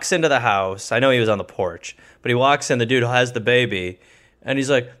walks into the house. I know he was on the porch, but he walks in, the dude has the baby, and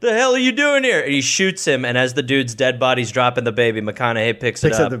he's like, "The hell are you doing here?" And he shoots him, and as the dude's dead body's dropping the baby, McConaughey picks it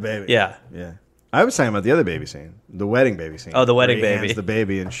up. Picks up the baby. Yeah. Yeah. I was talking about the other baby scene. The wedding baby scene. Oh, the wedding where he baby. hands the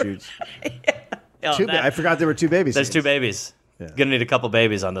baby and shoots. Oh, I forgot there were 2 baby There's scenes. 2 babies. Yeah. Gonna need a couple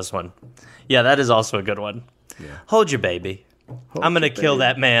babies on this one. Yeah, that is also a good one. Yeah. Hold your baby. I'm gonna kill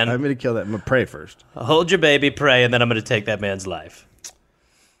that man. I'm gonna kill that. I'm gonna pray first. Hold your baby, pray, and then I'm gonna take that man's life.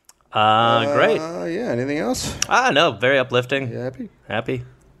 Great. Yeah. Anything else? No, very uplifting. You happy? Happy.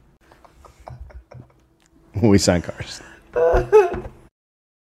 We sign cars.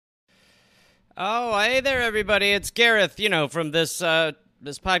 Oh, hey there, everybody. It's Gareth, from this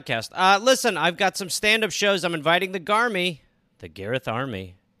podcast. Listen, I've got some stand-up shows I'm inviting the Gareth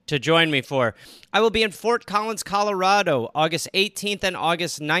Army, to join me for. I will be in Fort Collins, Colorado, August 18th and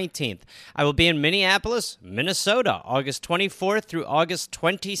August 19th. I will be in Minneapolis, Minnesota, August 24th through August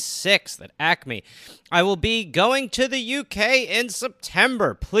 26th at Acme. I will be going to the UK in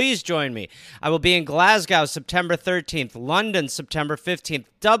September. Please join me. I will be in Glasgow, September 13th, London, September 15th,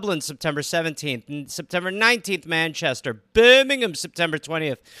 Dublin, September 17th, and September 19th, Manchester, Birmingham, September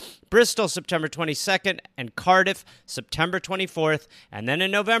 20th, Bristol, September 22nd, and Cardiff, September 24th. And then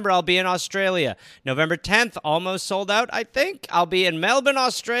in November, I'll be in Australia. November 10th, almost sold out, I think. I'll be in Melbourne,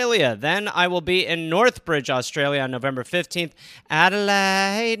 Australia. Then I will be in Northbridge, Australia on November 15th.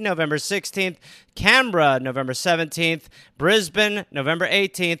 Adelaide, November 16th. Canberra, November 17th. Brisbane, November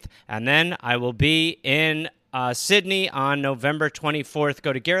 18th. And then I will be in Sydney on November 24th.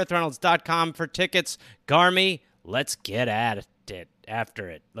 Go to GarethReynolds.com for tickets. Garmy, let's get at it after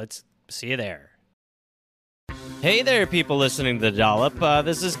it. Let's see you there. Hey there, people listening to The Dollop.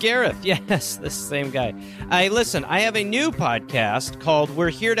 This is Gareth. Yes, this same guy. Listen, I have a new podcast called We're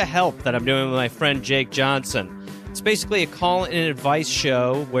Here to Help that I'm doing with my friend Jake Johnson. It's basically a call-in advice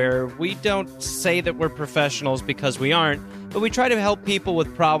show where we don't say that we're professionals because we aren't, but we try to help people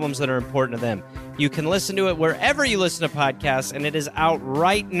with problems that are important to them. You can listen to it wherever you listen to podcasts, and it is out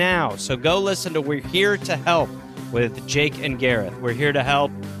right now. So go listen to We're Here to Help with Jake and Gareth. We're Here to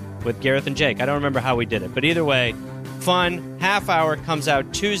Help with Gareth and Jake. I don't remember how we did it, but either way, fun, half hour, comes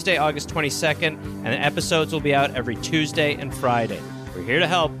out Tuesday, August 22nd, and the episodes will be out every Tuesday and Friday. We're Here to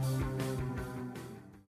Help